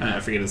 I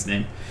forget his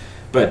name,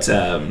 but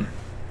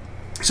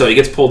so he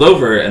gets pulled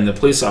over, and the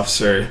police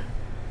officer,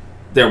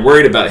 they're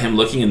worried about him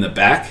looking in the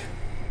back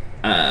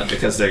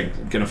because they're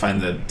gonna find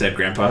the dead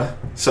grandpa.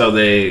 So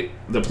the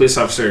police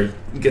officer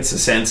gets a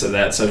sense of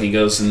that, so he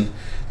goes and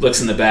looks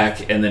in the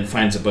back, and then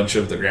finds a bunch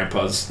of the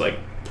grandpa's like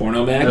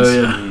porno mags.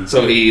 Oh, yeah.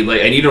 So he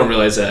and you don't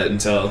realize that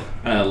until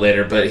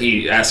later, but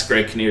he asks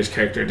Greg Kinnear's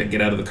character to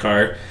get out of the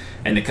car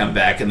and to come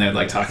back, and they're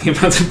like talking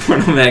about the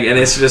porno mag, and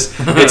it's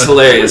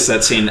hilarious,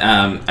 that scene.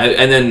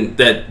 And then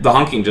the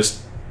honking just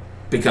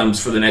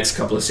becomes, for the next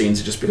couple of scenes,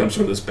 it just becomes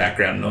sort of this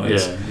background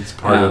noise. Yeah, it's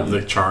part of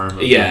the charm.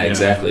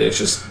 Exactly. It's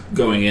just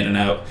going in and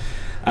out.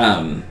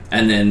 And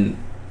then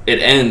it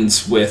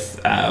ends with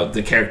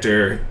the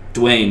character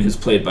Dwayne, who's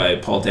played by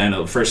Paul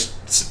Dano.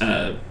 First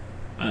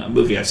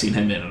movie I've seen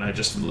him in, and I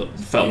just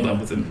fell in love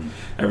with him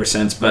ever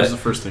since. But that was the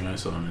first thing I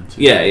saw him in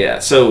too. Yeah.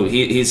 So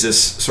he's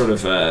this sort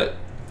of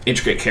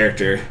intricate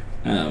character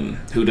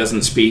who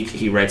doesn't speak.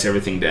 He writes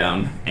everything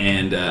down,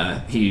 and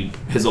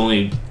his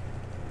only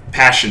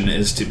passion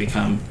is to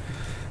become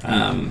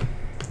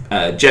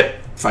a jet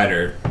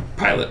fighter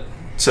pilot.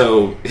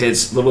 So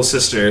his little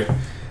sister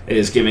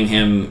is giving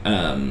him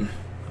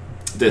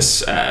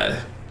this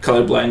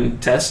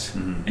colorblind test,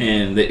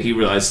 and that he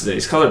realizes that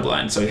he's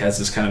colorblind. So he has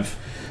this kind of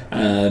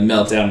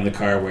meltdown in the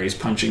car where he's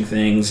punching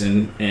things,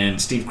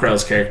 and Steve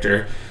Carell's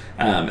character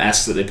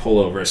asks that they pull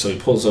over. So he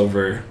pulls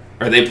over,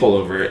 or they pull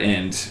over,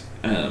 and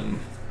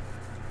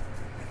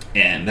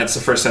And that's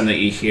the first time that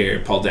you hear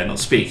Paul Dano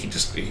speak.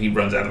 He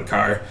runs out of the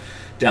car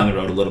down the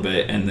road a little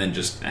bit and then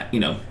just,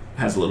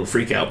 has a little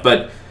freak out.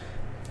 But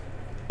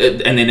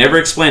and they never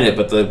explain it,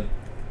 but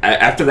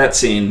after that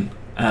scene,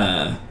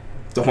 the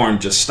horn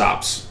just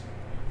stops.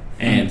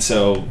 And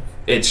so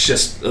it's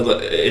just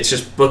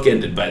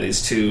bookended by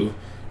these two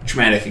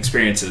traumatic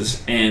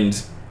experiences, and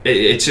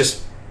it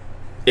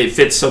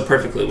fits so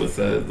perfectly with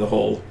the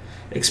whole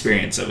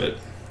experience of it.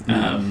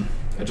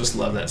 I just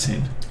love that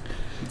scene.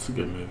 It's a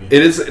good movie.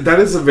 That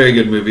is a very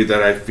good movie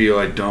that I feel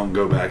I don't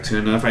go back to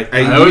enough.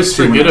 I always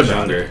forget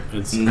about it.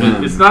 It's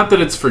not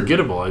that it's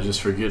forgettable. I just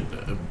forget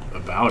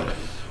about it.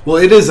 Well,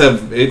 it is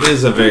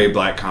a very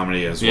black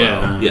comedy as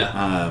well.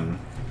 Yeah.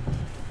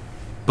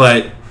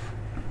 But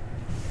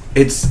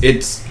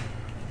it's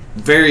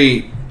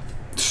very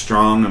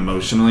strong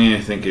emotionally.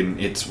 I think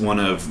it's one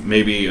of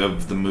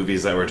the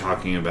movies that we're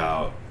talking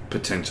about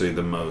potentially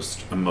the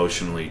most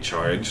emotionally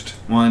charged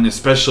one,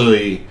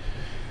 especially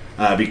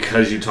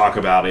because you talk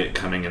about it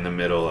coming in the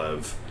middle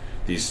of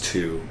these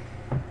two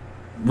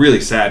really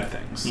sad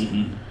things.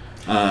 Mm-hmm.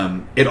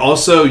 It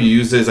also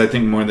uses, I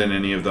think more than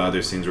any of the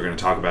other scenes we're going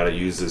to talk about, it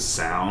uses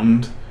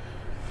sound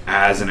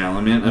as an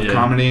element of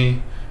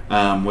comedy,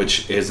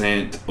 which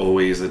isn't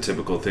always a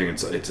typical thing.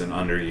 It's an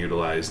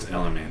underutilized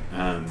element.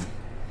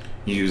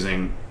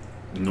 Using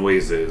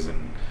noises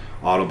and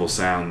audible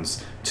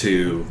sounds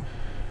to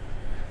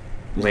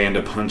land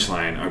a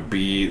punchline or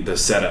be the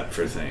setup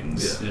for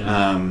things.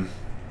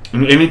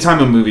 Anytime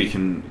a movie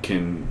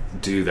can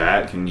do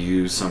that, can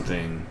use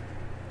something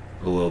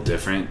a little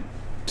different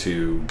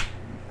to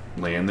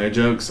land their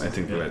jokes, I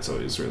think that's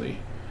always really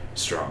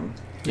strong.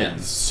 Yeah,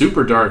 it's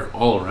super dark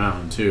all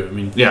around too. I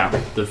mean,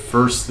 the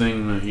first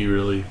thing that you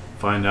really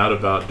find out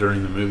about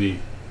during the movie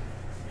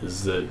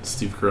is that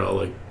Steve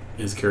Carell,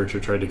 his character,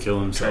 tried to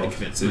kill himself. Tried to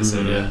commit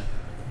suicide.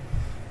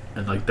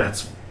 And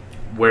that's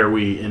where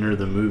we enter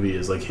the movie,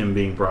 is him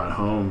being brought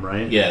home,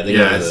 right? Yeah, they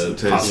go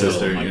to the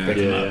hospital and pick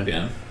him up.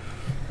 Yeah.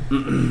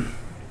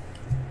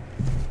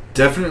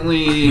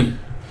 Definitely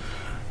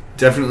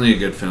a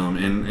good film,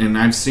 and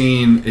I've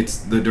seen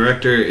the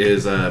director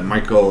is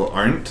Michael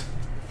Arndt,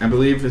 I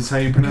believe is how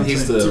you pronounce it.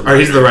 He's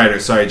the writer.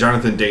 Sorry,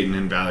 Jonathan Dayton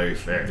and Valerie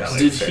Faris.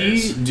 Did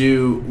he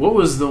do, what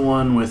was the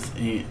one with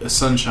a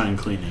Sunshine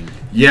Cleaning?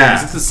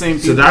 Yeah, is it the same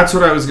people? So that's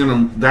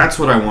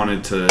what I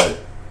wanted to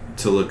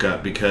look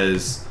up,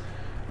 because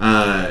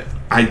I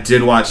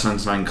did watch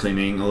Sunshine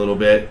Cleaning a little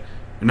bit.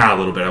 Not a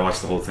little bit. I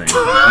watched the whole thing,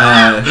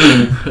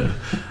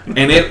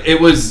 and it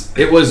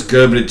was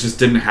good, but it just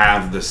didn't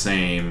have the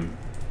same.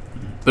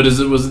 But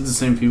was it the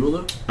same people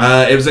though?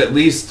 It was at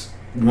least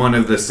one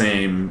of the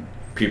same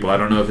people. I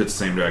don't know if it's the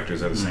same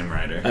directors or the same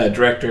writer.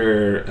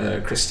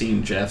 Director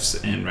Christine Jeffs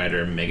and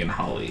writer Megan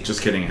Hawley.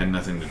 Just kidding. It had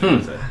nothing to do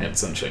with it. Had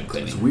Sunshine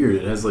Cleaning. It's weird.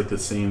 It has the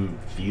same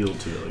feel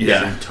to it. The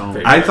same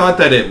tone. I thought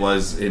that it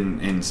was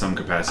in some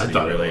capacity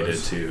related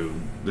to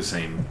the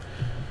same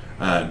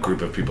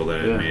group of people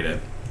that had made it.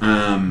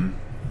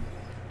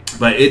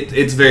 But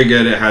it's very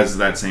good. It has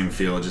that same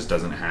feel. It just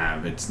doesn't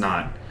have. It's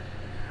not.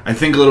 I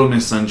think Little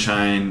Miss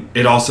Sunshine.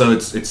 It also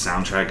its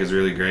soundtrack is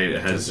really great.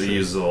 It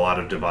uses a lot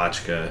of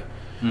Debachka,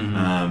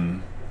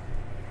 and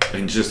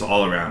just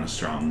all around a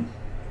strong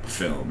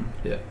film.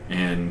 Yeah.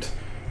 And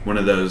one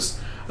of those.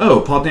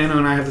 Oh, Paul Dano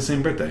and I have the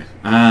same birthday.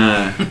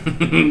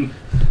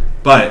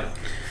 But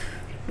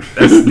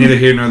that's neither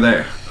here nor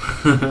there.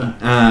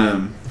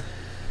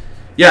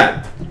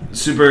 Yeah,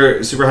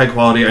 super high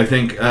quality. I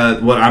think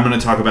what I'm going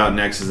to talk about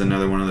next is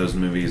another one of those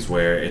movies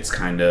where it's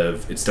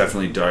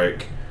definitely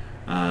dark,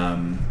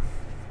 and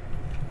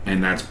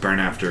that's Burn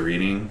After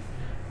Reading.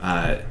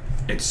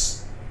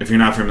 If you're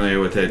not familiar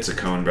with it, it's a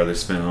Coen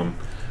Brothers film.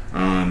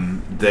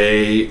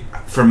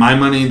 For my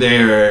money,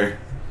 them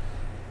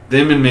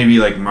and maybe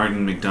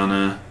Martin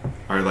McDonagh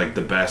are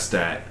the best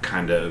at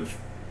kind of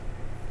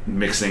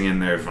mixing in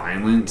their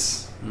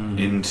violence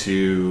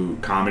into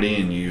comedy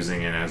and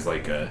using it as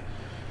a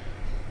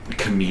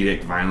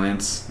comedic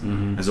violence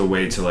as a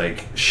way to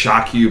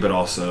shock you but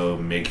also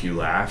make you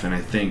laugh. And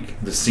I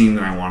think the scene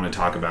that I want to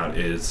talk about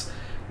is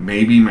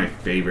maybe my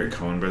favorite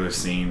Coen Brothers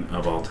scene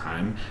of all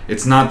time.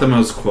 It's not the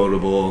most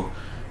quotable.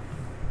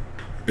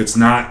 It's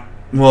not,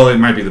 well, it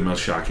might be the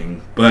most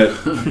shocking, but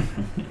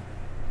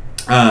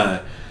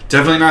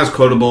definitely not as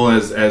quotable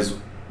as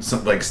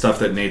stuff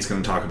that Nate's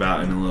going to talk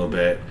about in a little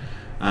bit.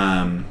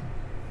 And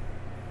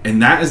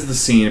that is the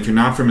scene. If you're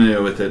not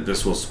familiar with it,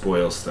 this will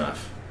spoil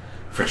stuff.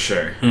 For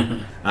sure.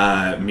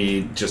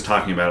 Me just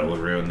talking about it will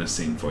ruin this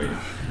scene for you.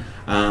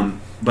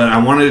 But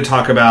I wanted to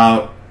talk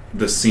about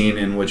the scene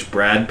in which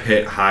Brad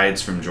Pitt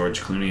hides from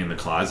George Clooney in the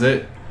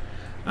closet.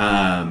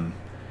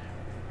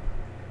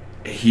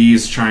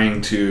 He's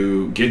trying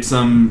to get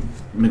some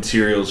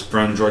materials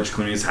from George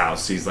Clooney's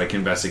house. He's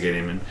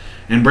investigating him.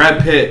 And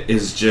Brad Pitt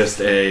is just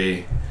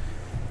a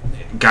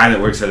guy that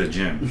works at a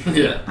gym.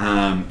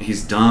 Yeah.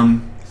 He's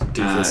dumb.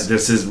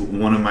 This is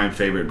one of my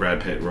favorite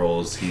Brad Pitt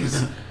roles.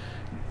 He's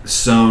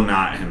so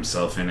not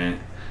himself in it.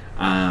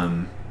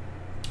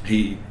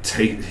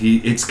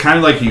 It's kind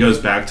of like he goes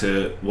back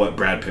to what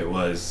Brad Pitt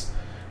was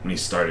when he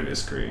started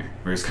his career,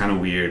 where he's kind of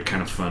weird,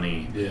 kind of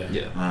funny,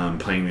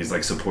 playing these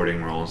like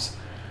supporting roles.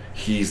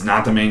 He's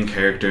not the main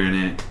character in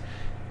it.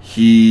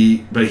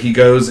 But he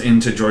goes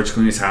into George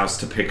Clooney's house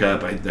to pick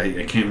up. I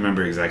can't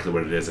remember exactly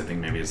what it is. I think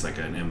maybe it's like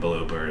an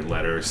envelope or a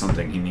letter or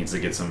something. He needs to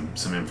get some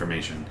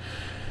information.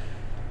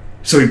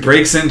 So he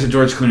breaks into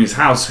George Clooney's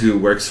house, who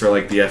works for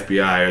like the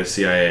FBI or the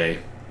CIA,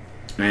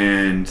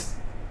 and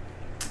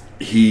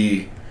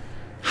he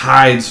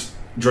hides.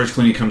 George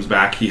Clooney comes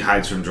back. He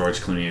hides from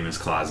George Clooney in his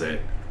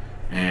closet,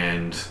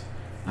 and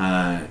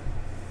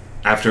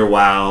after a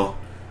while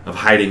of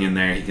hiding in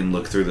there, he can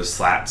look through the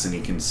slats and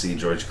he can see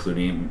George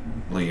Clooney,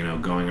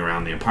 going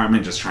around the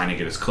apartment just trying to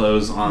get his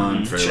clothes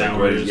on for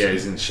Showers.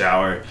 he's in the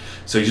shower.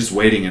 So he's just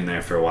waiting in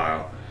there for a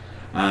while.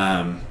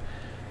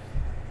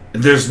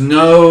 There's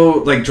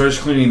no George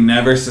Clooney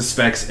never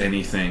suspects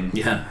anything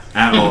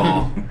at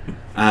all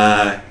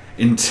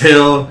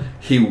until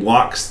he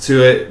walks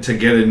to it to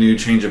get a new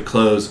change of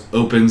clothes,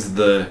 opens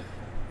the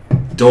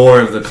door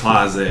of the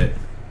closet,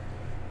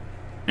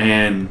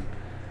 and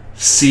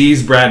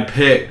sees Brad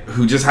Pitt,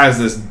 who just has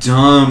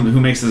who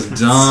makes this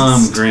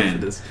dumb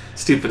grin.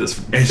 Stupidest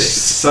It's face.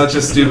 such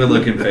a stupid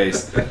looking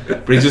face.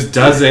 But he just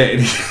does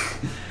it,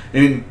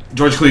 and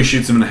George Clooney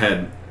shoots him in the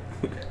head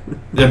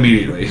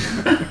immediately.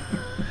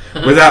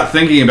 Without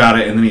thinking about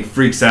it, and then he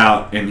freaks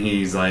out, and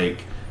he's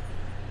like,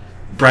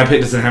 Brad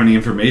Pitt doesn't have any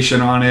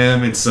information on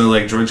him, and so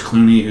George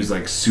Clooney, who's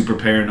super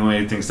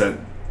paranoid, thinks that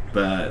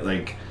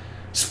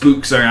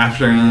spooks are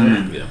after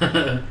him.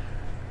 And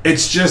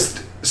it's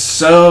just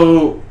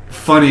so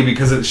funny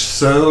because it's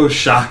so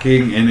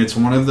shocking, and it's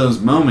one of those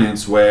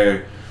moments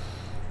where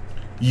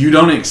you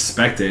don't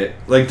expect it.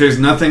 There's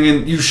nothing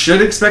you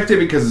should expect it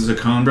because it's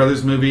a Coen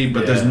Brothers movie,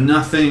 but there's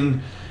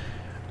nothing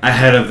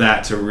ahead of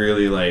that to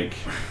really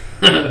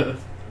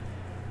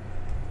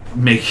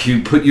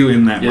put you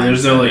in that mindset.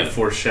 There's no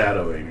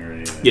foreshadowing or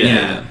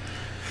anything.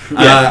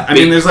 I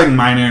mean, there's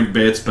minor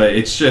bits, but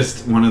it's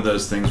just one of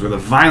those things where the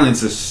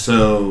violence is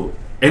so,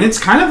 and it's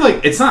kind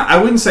of it's not,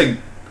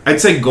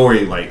 I'd say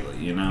gory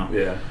lightly,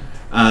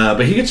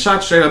 but he gets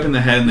shot straight up in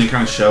the head, and they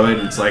kind of show it,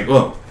 and it's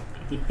whoa.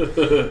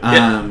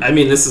 I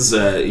mean, this is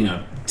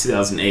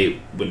 2008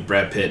 when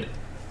Brad Pitt,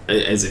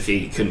 as if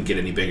he couldn't get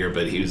any bigger,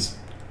 but he was,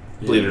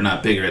 believe it or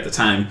not, bigger at the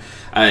time.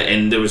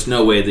 And there was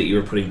no way that you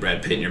were putting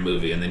Brad Pitt in your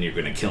movie and then you're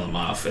going to kill him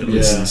off, at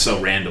least so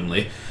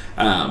randomly.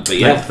 But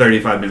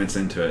 35 minutes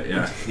into it,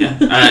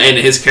 and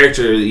his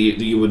character,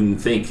 you wouldn't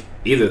think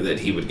either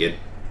that he would get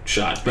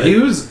shot. But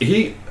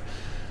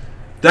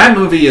that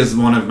movie is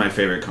one of my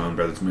favorite Coen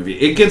Brothers movie.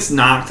 It gets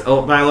knocked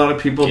out by a lot of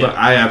people, but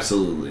I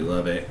absolutely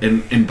love it.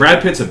 And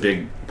Brad Pitt's a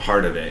big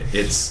part of it.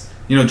 It's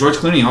George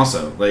Clooney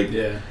also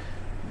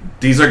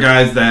These are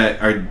guys that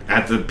are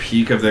at the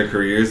peak of their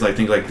careers. I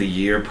think the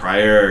year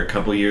prior or a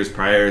couple years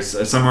prior,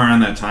 somewhere around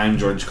that time,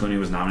 George Clooney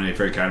was nominated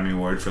for Academy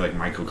Award for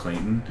Michael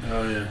Clayton.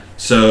 Oh yeah.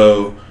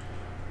 So,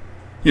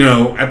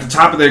 at the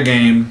top of their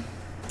game,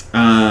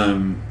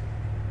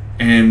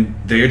 and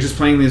they're just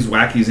playing these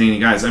wacky, zany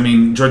guys. I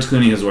mean, George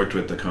Clooney has worked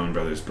with the Coen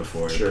Brothers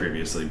before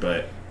previously,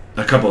 but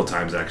a couple of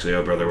times actually.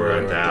 Oh Brother, Where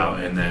Art Thou,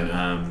 and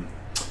then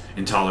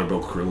Intolerable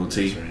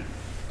Cruelty.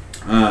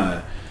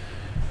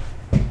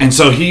 And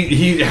so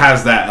he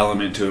has that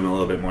element to him a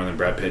little bit more than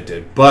Brad Pitt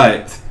did.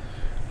 But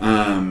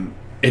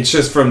it's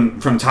just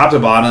from top to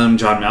bottom,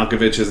 John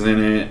Malkovich is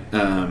in it.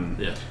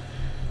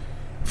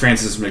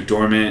 Frances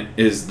McDormand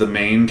is the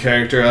main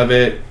character of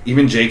it.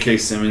 Even J.K.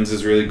 Simmons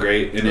is really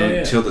great in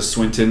it. Tilda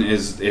Swinton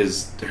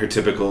is her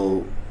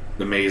typical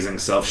amazing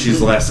self.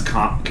 She's less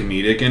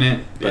comedic in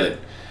it. But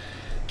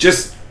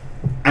just,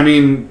 I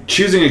mean,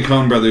 choosing a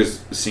Coen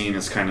Brothers scene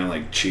is kind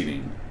of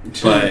cheating.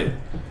 But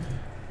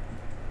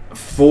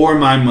for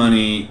my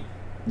money,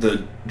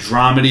 the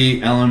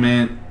dramedy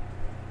element,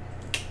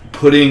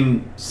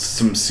 putting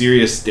some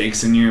serious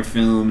stakes in your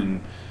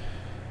film,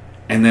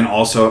 and then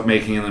also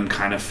making them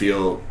kind of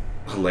feel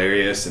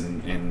hilarious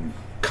and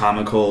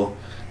comical.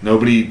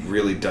 Nobody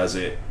really does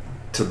it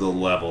to the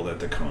level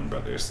that the Coen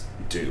Brothers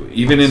do.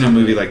 Even in a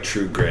movie like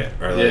True Grit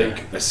or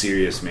A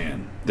Serious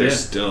Man, there's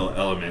still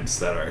elements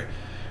that are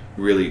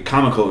really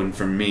comical, and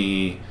for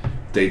me,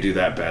 they do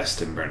that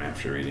best in Burn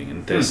After Reading,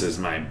 and this is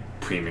my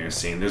premiere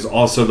scene. There's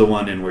also the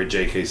one in where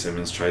J.K.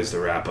 Simmons tries to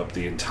wrap up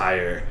the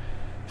entire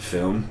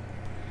film,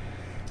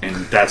 and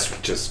that's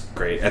just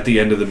great. At the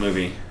end of the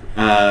movie,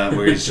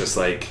 where he's just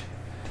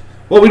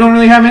well, we don't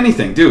really have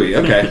anything, do we?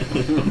 Okay.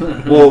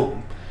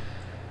 Well,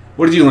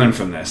 what did you learn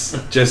from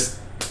this? Just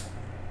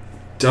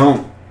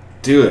don't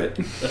do it.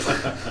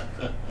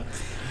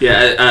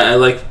 I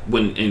like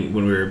when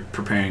we were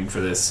preparing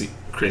for this,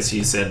 Chris,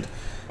 you said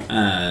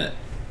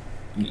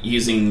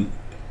using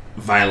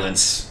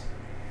violence,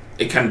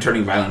 it kind of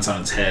turning violence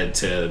on its head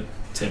to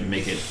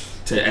make it,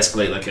 to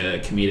escalate a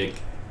comedic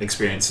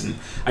experience, and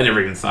I never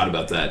even thought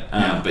about that.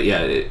 But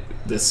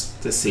this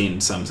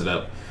scene sums it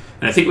up,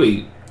 and I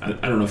think I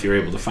don't know if you're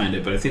able to find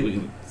it, but I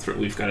think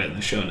we've got it in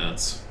the show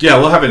notes. Yeah,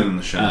 we'll have it in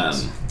the show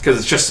notes because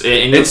it's just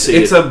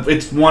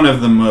it's one of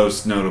the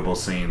most notable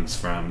scenes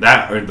from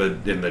that, or in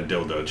the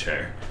dildo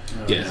chair.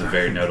 Yeah. It's a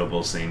very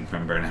notable scene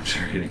from Burn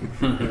After Reading.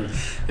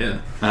 Yeah.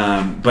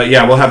 But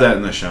yeah, we'll have that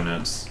in the show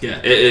notes. Yeah,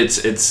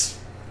 it's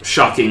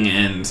shocking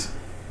and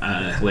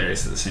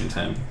hilarious at the same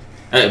time.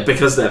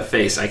 Because of that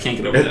face, I can't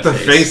get over that The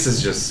face. face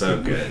is just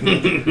so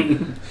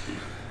good.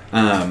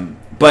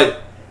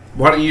 But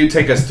why don't you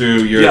take us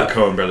through your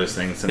Coen Brothers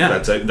thing, since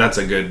that's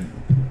a good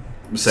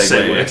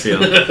segue. I feel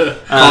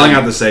calling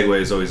out the segue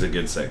is always a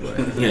good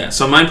segue. Yeah,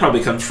 so mine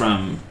probably comes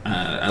from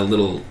a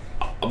little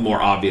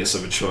more obvious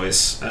of a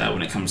choice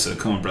when it comes to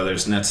Coen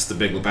Brothers, and that's The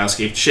Big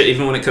Lebowski. Shit,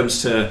 even when it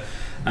comes to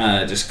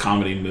just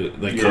comedy,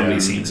 comedy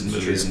scenes in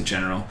movies in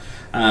general.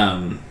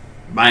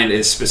 Mine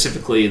is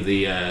specifically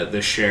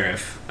the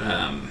sheriff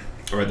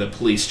or the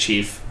police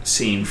chief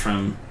scene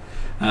from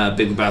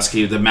Big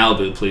Lebowski, the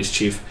Malibu police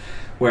chief,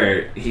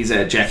 where he's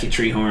at Jackie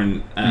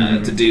Treehorn.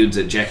 The dude's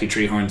at Jackie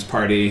Treehorn's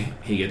party.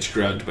 He gets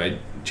drugged by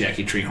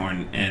Jackie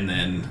Treehorn and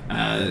then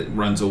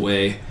runs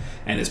away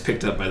and is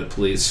picked up by the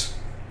police.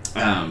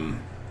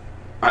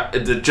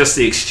 Just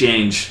the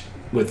exchange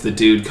with the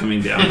dude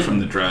coming down from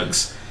the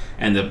drugs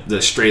and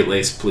the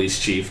straight-laced police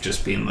chief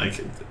just being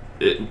like,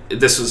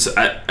 this was,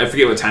 I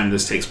forget what time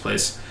this takes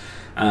place,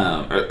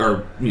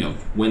 or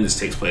when this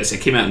takes place.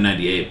 It came out in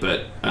 '98,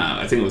 but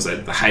I think it was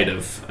at the height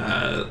of.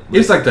 It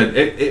was like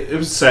it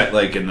was set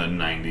like in the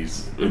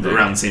 '90s,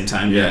 around the same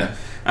time. Yeah.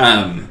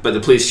 But the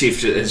police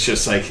chief is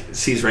just like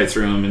sees right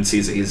through him and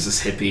sees that he's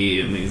this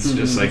hippie and he's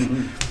just like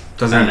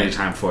doesn't have any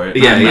time for it.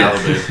 Yeah,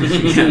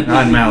 Malibu.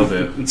 Not in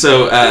Malibu.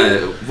 So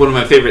one of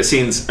my favorite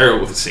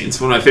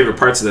one of my favorite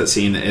parts of that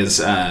scene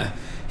is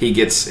he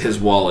gets his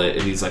wallet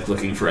and he's like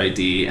looking for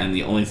ID, and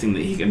the only thing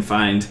that he can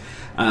find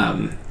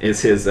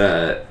is his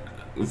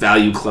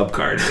value club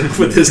card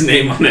with his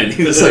name on it.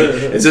 He's like,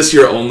 "Is this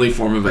your only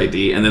form of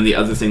ID?" And then the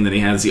only other thing that he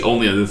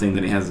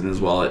has in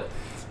his wallet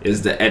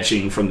is the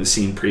etching from the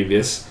scene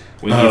previous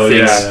when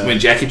when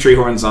Jackie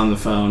Treehorn's on the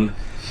phone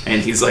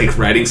and he's like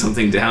writing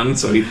something down,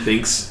 so he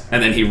thinks,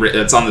 and then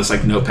it's on this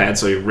like notepad,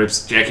 so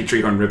Jackie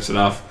Treehorn rips it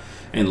off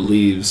and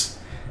leaves.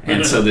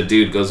 And so the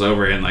dude goes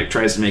over and like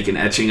tries to make an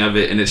etching of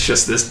it, and it's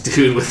just this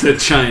dude with a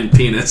giant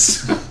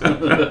penis.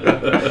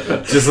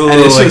 Just a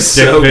little like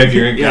stick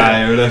figure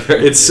guy or whatever.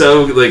 It's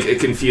so like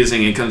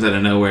confusing. It comes out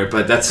of nowhere,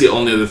 but that's the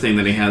only other thing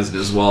that he has in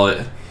his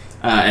wallet.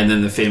 And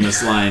then the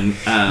famous line,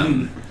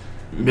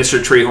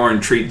 "Mr.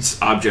 Treehorn treats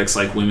objects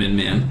like women,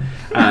 man."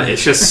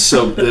 It's just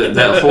so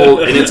that whole,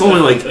 and it's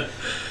only like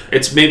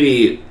it's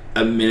maybe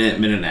a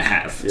minute and a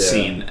half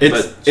scene.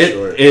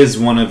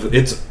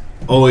 It's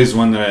always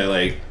one that I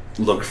like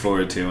look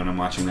forward to when I'm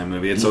watching that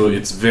movie.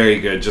 It's very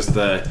good. Just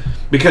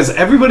because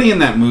everybody in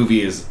that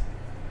movie is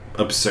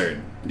absurd.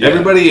 Yeah.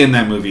 Everybody in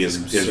that movie is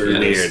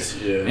weird.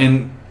 Yeah.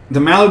 And the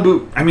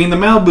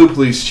Malibu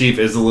police chief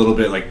is a little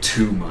bit like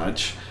too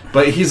much,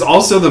 but he's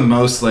also the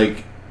most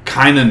like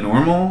kind of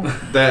normal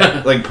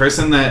that like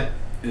person that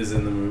is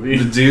in the movie.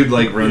 The dude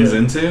like runs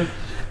into.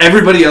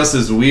 Everybody else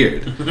is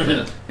weird.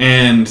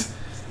 And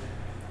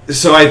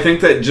so I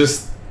think that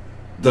just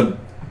the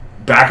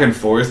back and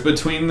forth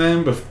between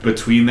them,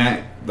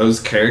 those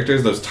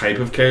characters, those type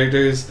of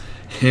characters,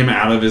 him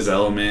out of his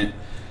element,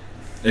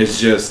 it's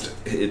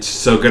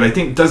so good. I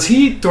think, does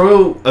he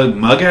throw a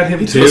mug at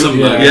him too? Throws a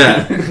mug.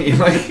 Yeah.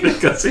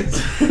 Because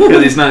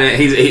he's not,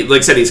 he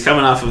like I said, he's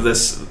coming off of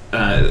this,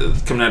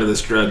 coming out of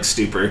this drug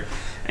stupor,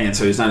 and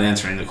so he's not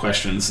answering the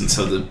questions, and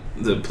so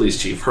the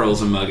police chief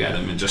hurls a mug at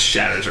him and just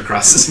shatters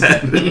across his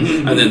head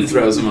and then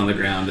throws him on the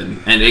ground, and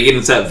again,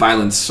 it's that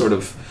violence sort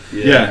of.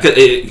 Yeah,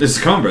 it's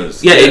Coen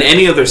Brothers. Yeah, in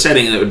any other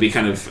setting that would be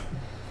kind of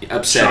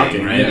upsetting,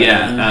 shocking, right?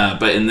 Yeah.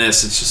 But in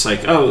this, it's just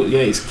like, oh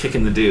yeah, he's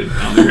kicking the dude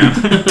on the ground.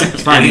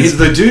 It's fine.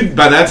 The dude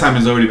by that time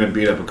has already been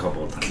beat up a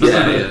couple of times.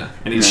 Yeah.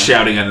 And he's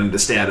shouting at him to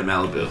stay out of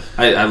Malibu.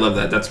 I love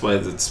that. That's why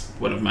it's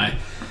one of my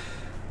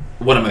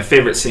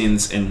favorite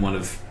scenes in one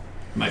of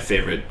my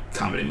favorite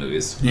comedy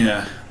movies.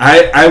 Yeah,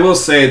 I will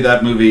say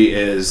that movie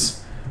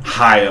is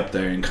high up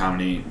there in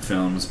comedy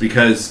films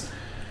because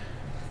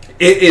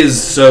it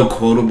is so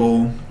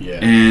quotable,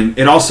 and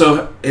it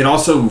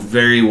also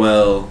very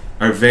well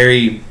or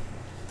very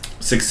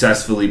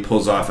successfully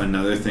pulls off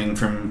another thing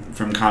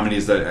from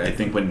comedies that I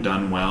think when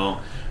done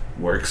well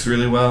works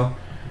really well,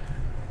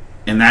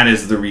 and that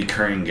is the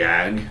recurring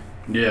gag.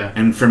 Yeah.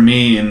 And for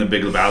me in The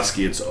Big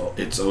Lebowski, it's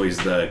always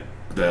the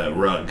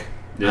rug.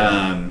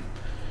 Yeah.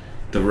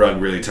 The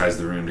rug really ties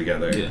the room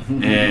together,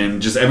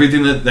 and just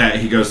everything that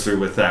he goes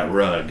through with that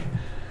rug.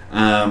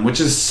 Which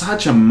is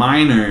such a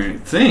minor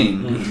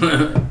thing,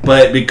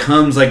 but it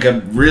becomes like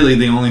really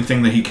the only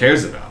thing that he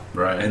cares about,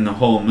 right, in the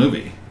whole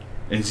movie.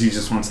 And he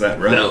just wants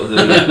that rug.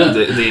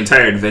 The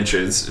entire adventure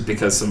is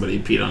because somebody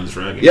peed on his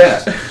rug.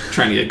 And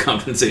trying to get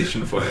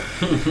compensation for it.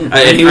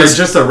 And he was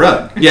just a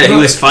rug. Yeah, he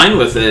was fine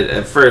with it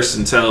at first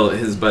until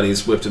his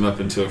buddies whipped him up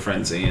into a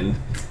frenzy and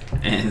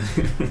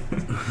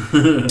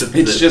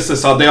it's just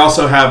assault. They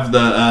also have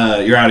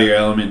the you're out of your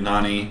element,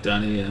 Donnie.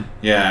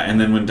 Yeah, and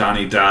then when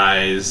Donnie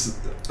dies.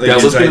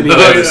 That was going to be the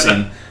other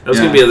scene. That was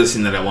going to be the other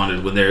scene that I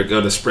wanted when they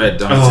go to spread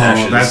Donnie's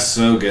ashes. Oh, that's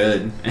so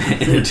good.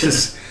 And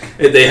it's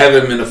They have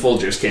him in a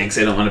Folgers can because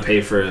they don't want to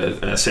pay for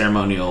a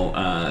ceremonial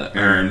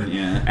urn.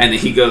 Yeah. And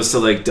he goes to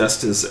like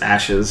dust his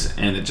ashes,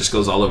 and it just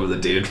goes all over the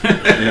dude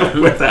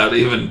without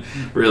even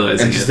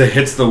realizing And just it. it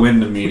hits the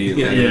wind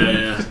immediately.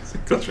 Yeah.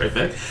 It goes right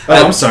back.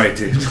 Oh, I'm sorry,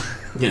 dude.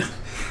 Yeah.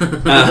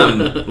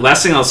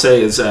 Last thing I'll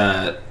say is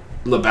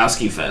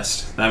Lebowski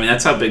Fest. I mean,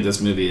 that's how big this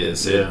movie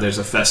is. Yeah. There's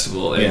a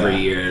festival every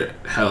year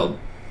held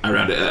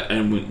around it,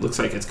 and it looks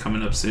like it's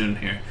coming up soon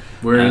here.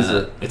 Where is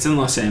it? It's in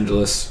Los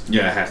Angeles.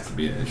 Yeah, it has to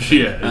be it.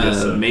 Yeah, I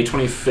guess so. May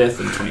 25th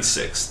and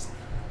 26th.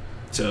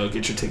 So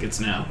get your tickets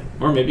now.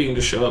 Or maybe you can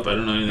just show up. I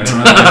don't know anything.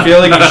 I feel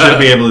like you should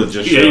be able to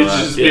just Yeah, show you should up.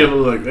 just be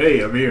able to like,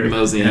 hey, I'm here.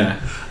 Mosey in.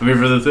 I'm here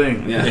for the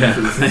thing. Yeah, for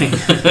the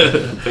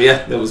thing. But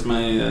yeah, that was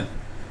my...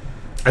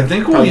 I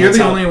think Probably you're the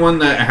that's only one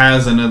that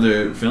has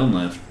another film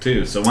left,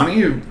 too. So why don't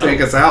you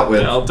take us out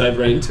with I'll dive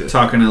right into it.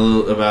 talking a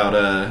little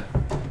about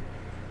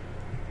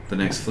the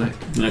next flick.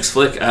 The next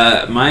flick.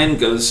 Mine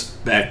goes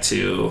back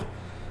to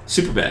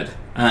Superbad,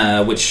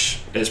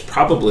 which is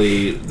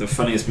probably the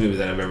funniest movie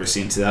that I've ever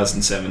seen.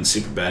 2007,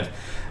 Superbad,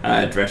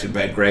 directed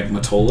by Greg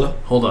Mottola.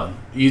 Hold on.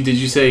 Did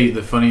you say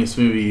the funniest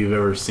movie you've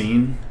ever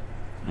seen?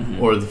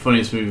 Mm-hmm. Or the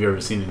funniest movie you've ever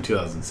seen in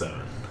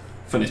 2007?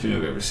 Funniest movie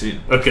I've ever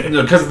seen. Okay.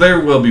 No, because There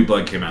Will Be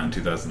Blood came out in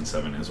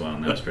 2007 as well,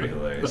 and that was pretty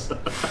hilarious.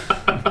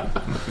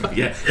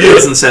 Yeah,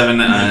 2007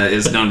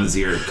 is known as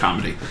your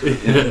comedy.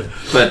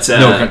 But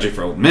No Country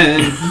for Old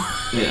Men.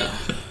 Yeah.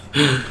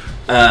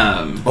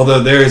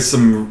 Although there is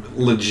some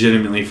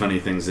legitimately funny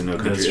things in No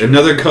That's Country. true.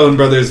 Another Coen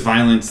Brothers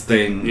violence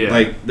thing. Yeah.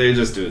 Like, they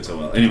just do it so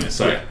well. Anyway,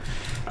 sorry. Yeah.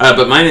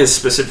 But mine is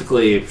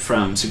specifically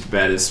from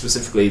Superbad, is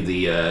specifically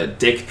the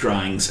dick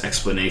drawings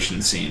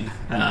explanation scene.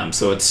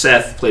 So it's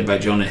Seth, played by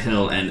Jonah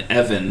Hill, and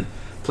Evan,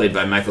 played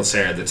by Michael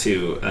Cera, the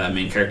two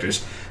main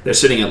characters. They're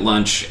sitting at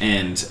lunch,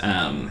 and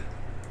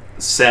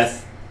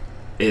Seth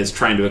is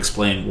trying to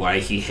explain why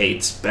he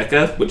hates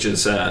Becca, which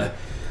is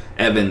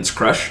Evan's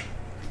crush.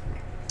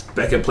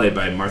 Becca, played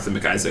by Martha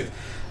McIsaac.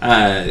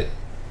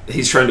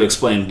 He's trying to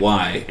explain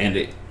why,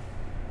 and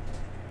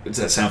does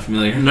that sound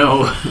familiar?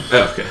 No.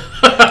 Oh, okay.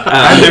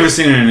 I've never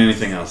seen her in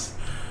anything else.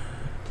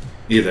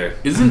 Either.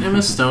 Isn't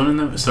Emma Stone in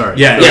that? Sorry.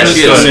 Yeah, Yeah, Emma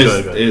she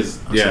Stone is.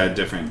 is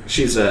different.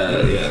 She's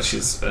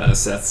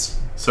Seth's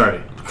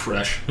Sorry.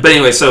 crush. But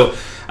anyway, so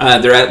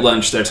they're at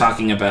lunch. They're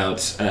talking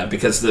about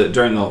because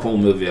during the whole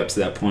movie up to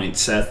that point,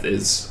 Seth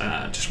is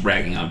just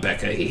ragging on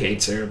Becca. He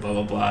hates her. Blah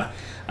blah blah.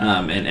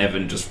 And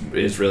Evan just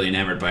is really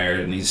enamored by her,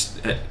 and he's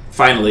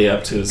finally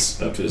up to his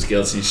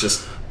gills, and he's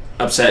just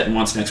upset and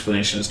wants an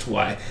explanation as to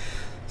why.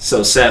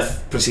 So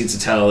Seth proceeds to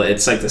tell,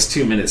 it's like this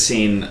 2-minute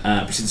scene,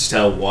 proceeds to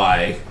tell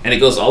why. And it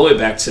goes all the way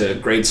back to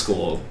grade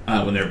school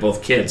when they were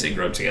both kids. They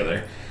grew up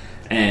together.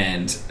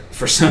 And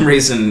for some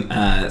reason,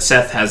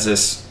 Seth has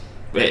this,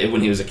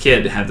 when he was a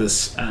kid, had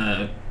this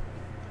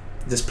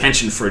this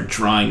penchant for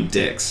drawing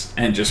dicks.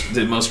 And just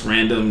the most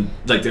random,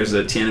 like there's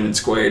a Tiananmen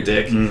Square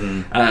dick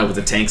with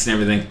the tanks and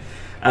everything.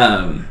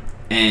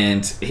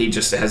 And he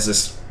just has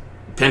this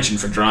penchant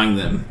for drawing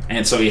them.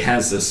 And so he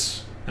has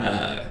this...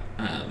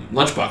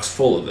 lunchbox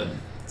full of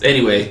them.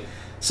 Anyway,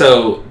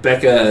 so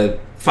Becca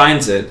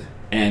finds it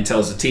and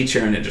tells the teacher,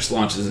 and it just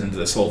launches into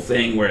this whole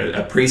thing where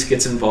a priest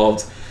gets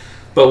involved.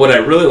 But what I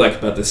really like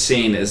about this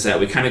scene is that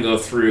we kind of go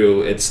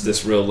through, it's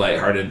this real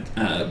lighthearted,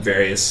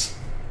 various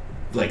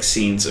like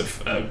scenes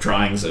of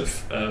drawings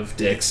of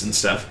dicks and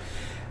stuff.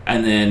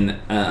 And then,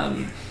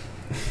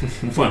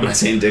 why am I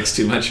saying dicks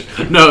too much?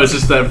 No, it's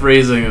just that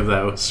phrasing of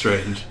that was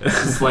strange.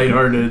 It's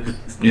lighthearted.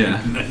 Yeah.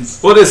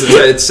 Nice. What is it?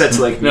 It's set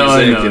to like music. No,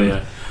 I know, and,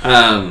 yeah.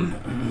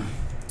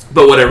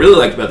 But what I really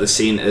like about the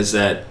scene is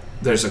that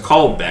there's a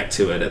call back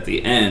to it at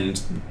the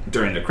end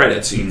during the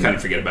credits. So you kind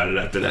of forget about it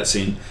after that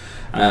scene.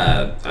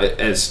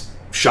 As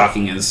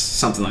shocking as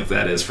something like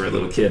that is for a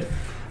little kid,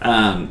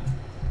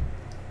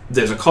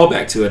 there's a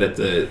callback to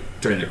it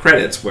during the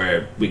credits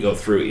where we go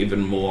through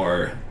even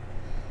more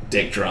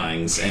dick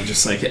drawings and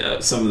just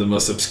like some of the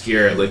most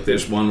obscure. Like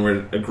there's one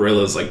where a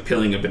gorilla is like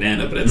peeling a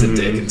banana, but it's a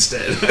dick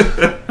instead.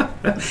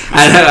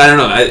 I don't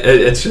know.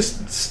 It's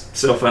just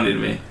so funny to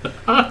me.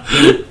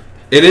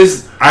 It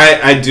is.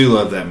 I do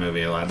love that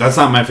movie a lot. That's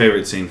not my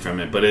favorite scene from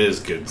it, but it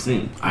is a good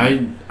scene.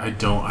 I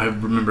don't. I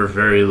remember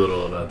very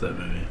little about that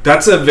movie.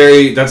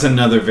 That's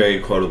another very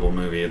quotable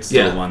movie. It's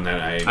the one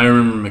that I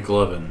remember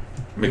McLovin.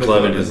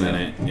 McLovin is in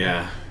it.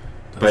 Yeah,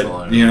 That's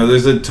all I but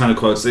there's a ton of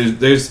quotes.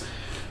 There's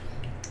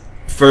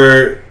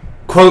for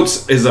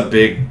quotes is a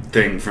big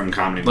thing from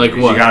comedy Like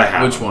movies. what? You gotta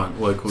have Which them. one?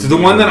 Like So the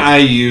one that I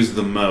use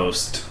the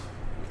most.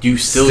 You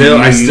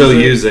still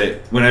use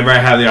it whenever I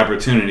have the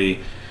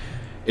opportunity.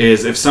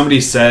 Is if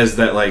somebody says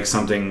that like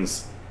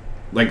something's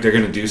like they're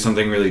gonna do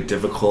something really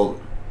difficult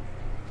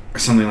or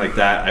something like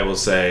that, I will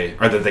say,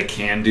 or that they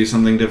can do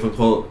something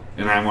difficult,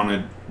 and I want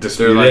to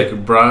dispute they're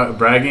it. like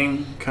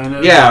bragging kind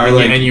of. Yeah, or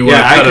like and you want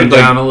to cut them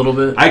down a little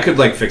bit. I could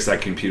like fix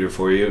that computer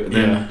for you. And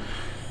then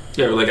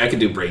Yeah, or like I could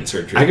do brain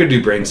surgery. I could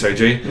do brain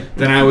surgery.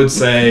 Then I would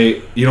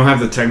say you don't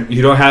have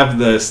you don't have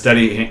the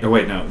steady.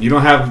 Wait, no, you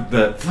don't have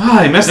the.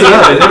 I messed it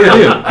up. I think I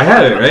do. I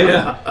have it right.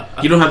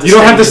 Yeah. You don't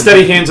have the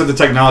steady hands or the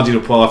technology to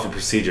pull off a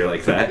procedure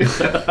like that.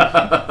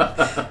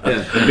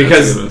 Yeah.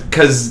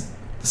 Because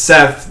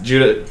Seth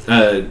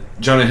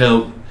Jonah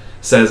Hill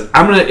says,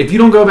 if you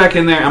don't go back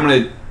in there, I'm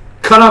gonna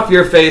cut off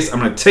your face, I'm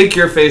going to take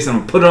your face, I'm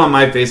going to put it on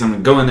my face, I'm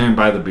going to go in there and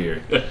buy the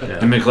beer. Yeah.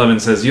 And McLovin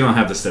says, you don't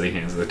have the steady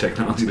hands or the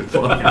technology to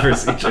pull off a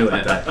procedure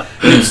like that.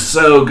 And it's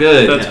so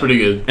good. That's pretty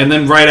good. And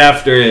then right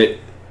after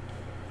it,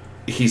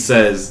 he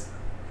says,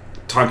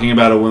 talking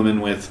about a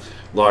woman with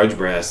large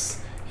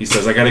breasts, he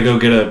says, I got to go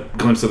get a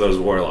glimpse of those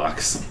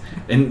warlocks.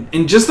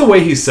 And just the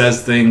way he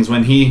says things,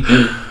 when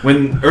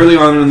early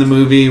on in the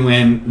movie,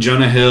 when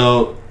Jonah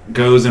Hill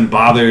goes and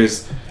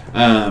bothers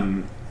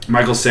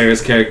Michael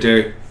Cera's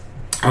character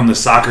on the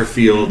soccer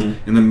field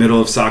in the middle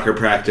of soccer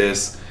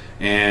practice,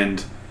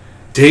 and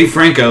Dave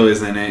Franco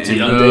is in it.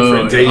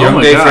 Young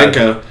Dave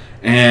Franco.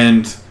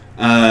 And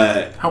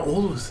how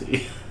old was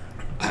he?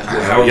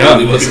 How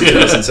young he was in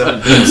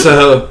 2007.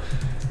 So,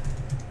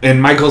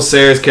 and Michael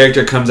Cera's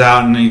character comes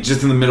out, and he's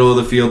just in the middle of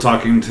the field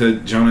talking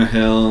to Jonah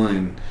Hill,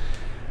 and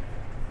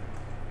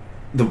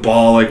the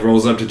ball like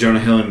rolls up to Jonah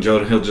Hill, and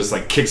Jonah Hill just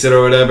like kicks it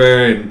or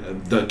whatever,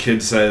 and the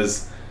kid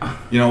says,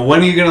 when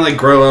are you gonna like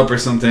grow up or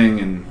something?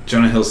 And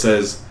Jonah Hill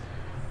says,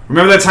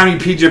 remember that time you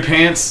peed your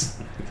pants?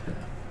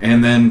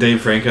 And then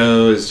Dave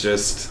Franco is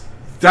just,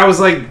 that was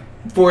like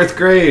 4th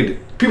grade.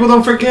 People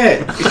don't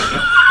forget.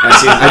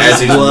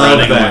 As he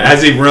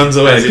runs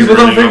away. People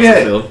don't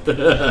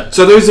forget.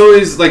 So there's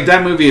always like,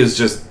 that movie is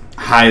just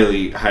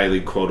highly, highly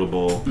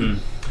quotable.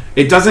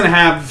 It doesn't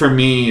have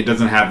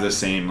the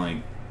same like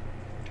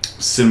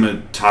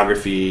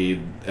cinematography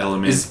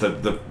elements,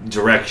 the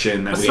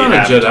direction that we have.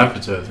 It's not a Judd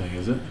Apatow thing,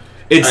 is it?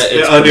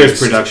 It's under his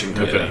production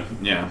company. Okay.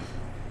 Yeah.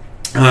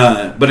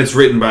 But it's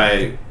written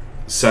by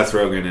Seth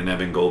Rogen and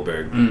Evan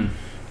Goldberg.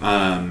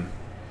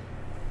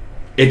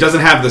 It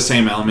doesn't have the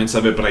same elements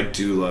of it, but I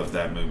do love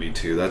that movie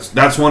too.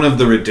 That's one of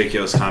the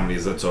ridiculous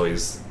comedies that's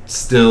always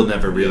still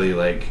never really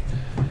like.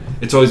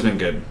 It's always been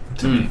good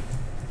to me.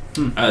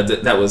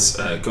 That was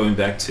going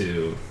back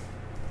to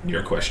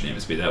your question,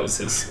 AMSB. That was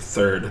his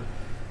third.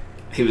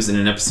 He was in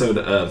an episode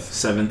of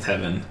Seventh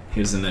Heaven. He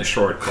was in a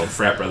short called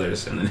Frat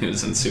Brothers, and then he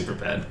was in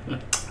Superbad.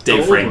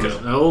 Dave Franco.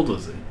 How old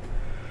was he?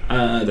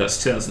 That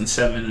was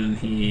 2007, and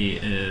he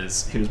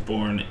was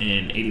born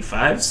in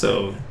 85.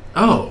 So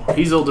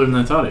he's older than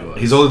I thought he was.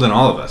 He's older than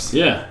all of us.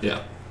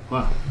 Yeah.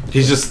 Wow.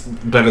 He's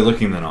just better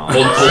looking than all.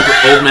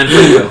 Old man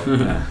Franco.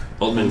 Yeah.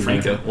 Old man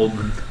Franco. Old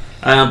man.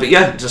 But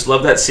yeah, just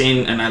love that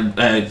scene, and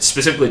I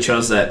specifically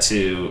chose that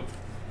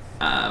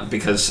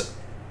because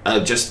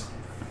of just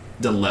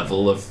the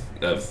level of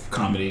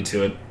comedy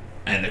to it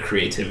and the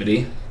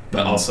creativity,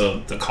 but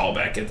also the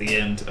callback at the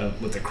end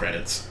with the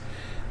credits.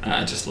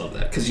 I just love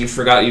that because you've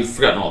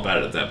forgotten all about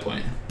it at that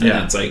point.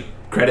 And it's like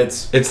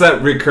credits. It's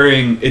that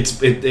recurring.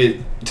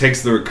 It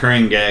takes the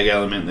recurring gag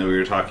element that we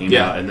were talking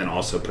about, and then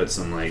also puts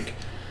some like,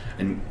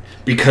 and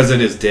because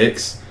it is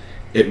dicks,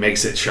 it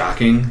makes it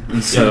shocking,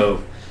 and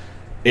so.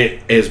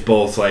 It is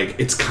both like,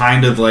 it's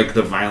kind of like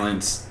the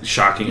violence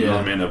shocking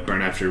element of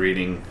Burn After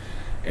Reading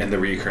and the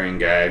recurring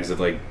gags of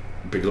like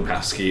Big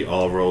Lebowski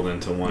all rolled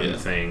into one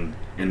thing,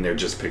 and they're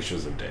just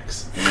pictures of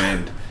dicks.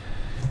 And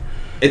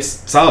it's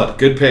solid,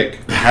 good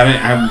pick.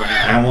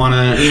 I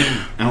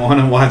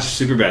wanna watch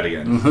Superbad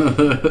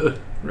again.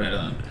 Right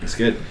on. It's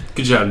good.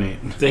 Good job, Nate.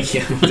 Thank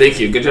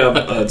you. Good job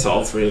to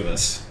all three of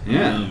us.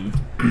 Yeah.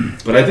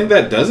 But I think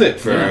that does it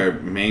for our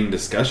main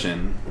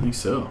discussion. I think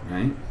so.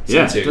 Right?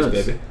 Yeah, it does,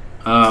 baby.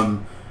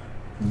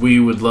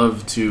 We would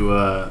love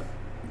to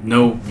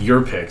know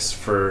your picks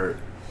for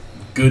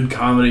good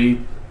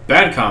comedy,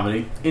 bad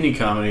comedy, any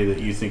comedy that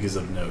you think is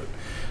of note.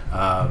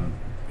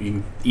 You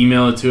can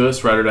email it to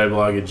us,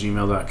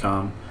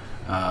 rideordieblog@gmail.com.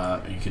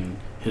 You can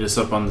hit us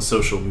up on the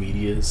social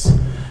medias.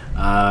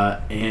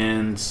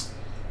 And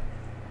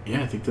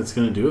I think that's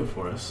going to do it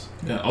for us.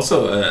 Yeah.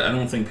 Also, I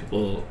don't think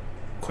people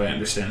quite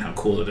understand how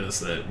cool it is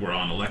that we're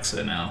on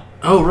Alexa now.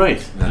 Oh,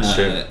 right. That's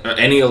true.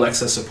 Any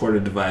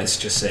Alexa-supported device,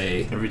 just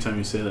say... Every time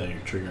you say that, you're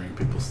triggering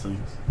people's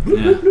things.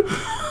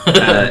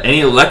 Yeah.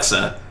 Any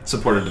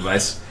Alexa-supported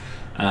device,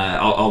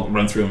 I'll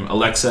run through them.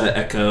 Alexa,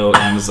 Echo,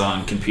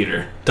 Amazon,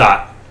 computer.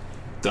 Dot.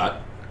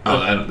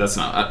 Oh, that's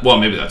not... well,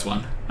 maybe that's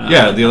one.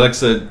 The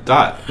Alexa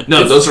dot.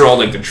 No, those are all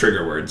like the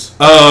trigger words.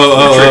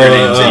 Trigger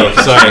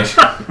names. Sorry.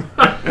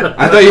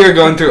 I thought you were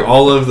going through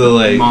all of the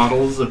like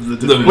models of the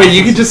different. Wait,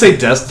 you can just say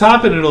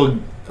desktop and it'll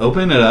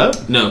open it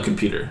up? No,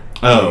 computer.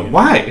 Oh,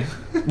 why?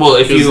 Well,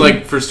 if you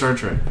like for Star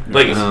Trek,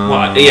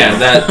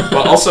 that.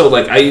 But also,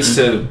 like I used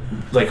to,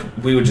 like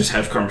we would just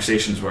have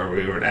conversations where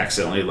we would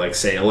accidentally like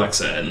say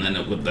Alexa, and then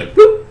it would like,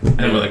 boop,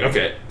 and we're like,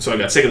 okay. So I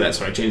got sick of that,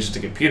 so I changed it to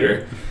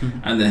computer,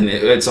 and then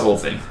it's a whole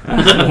thing.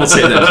 We'll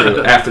say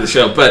that after the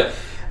show. But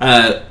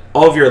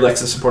all of your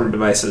Alexa supported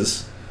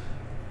devices,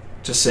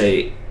 just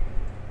say,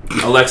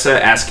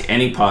 Alexa, ask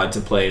any pod to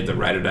play the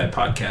Ride or Die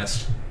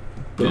podcast.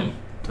 Boom.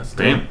 That's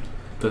bam.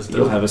 That's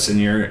you'll dope. have us in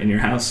your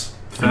house.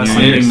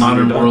 Fascinating Yeah.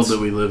 modern Your world dogs. that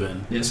we live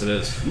in. Yes, it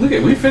is. Look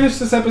at we finished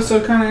this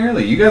episode kind of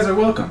early. You guys are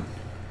welcome.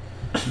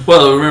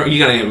 Well, remember, you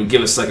gotta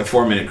give us like a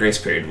 4-minute grace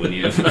period when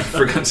you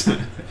forgot to.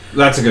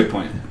 That's a good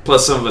point.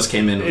 Plus, some of us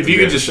came in. With If the you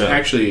could good just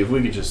show. if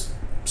we could just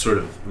sort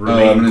of I'm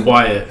remain gonna-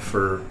 quiet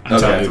for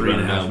That's Okay. how we 3.5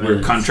 run now. We're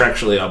minutes.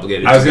 contractually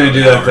obligated. I was going to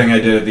do that thing I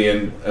did at the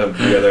end of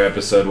the other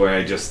episode where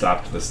I just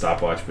stopped the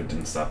stopwatch but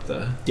didn't stop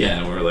the. Yeah,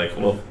 and we're like,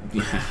 well, we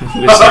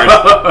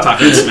started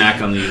talking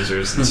smack on the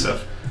users and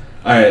stuff.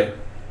 All right,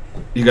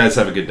 you guys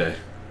have a good day.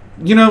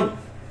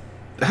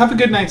 Have a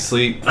good night's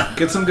sleep.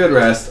 Get some good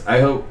rest.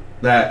 I hope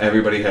that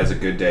everybody has a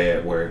good day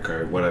at work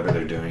or whatever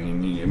they're doing,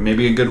 and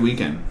maybe a good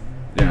weekend.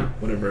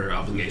 Whatever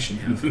obligation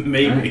you have.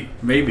 maybe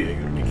a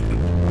good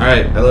weekend. All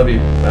right. I love you.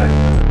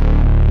 Bye.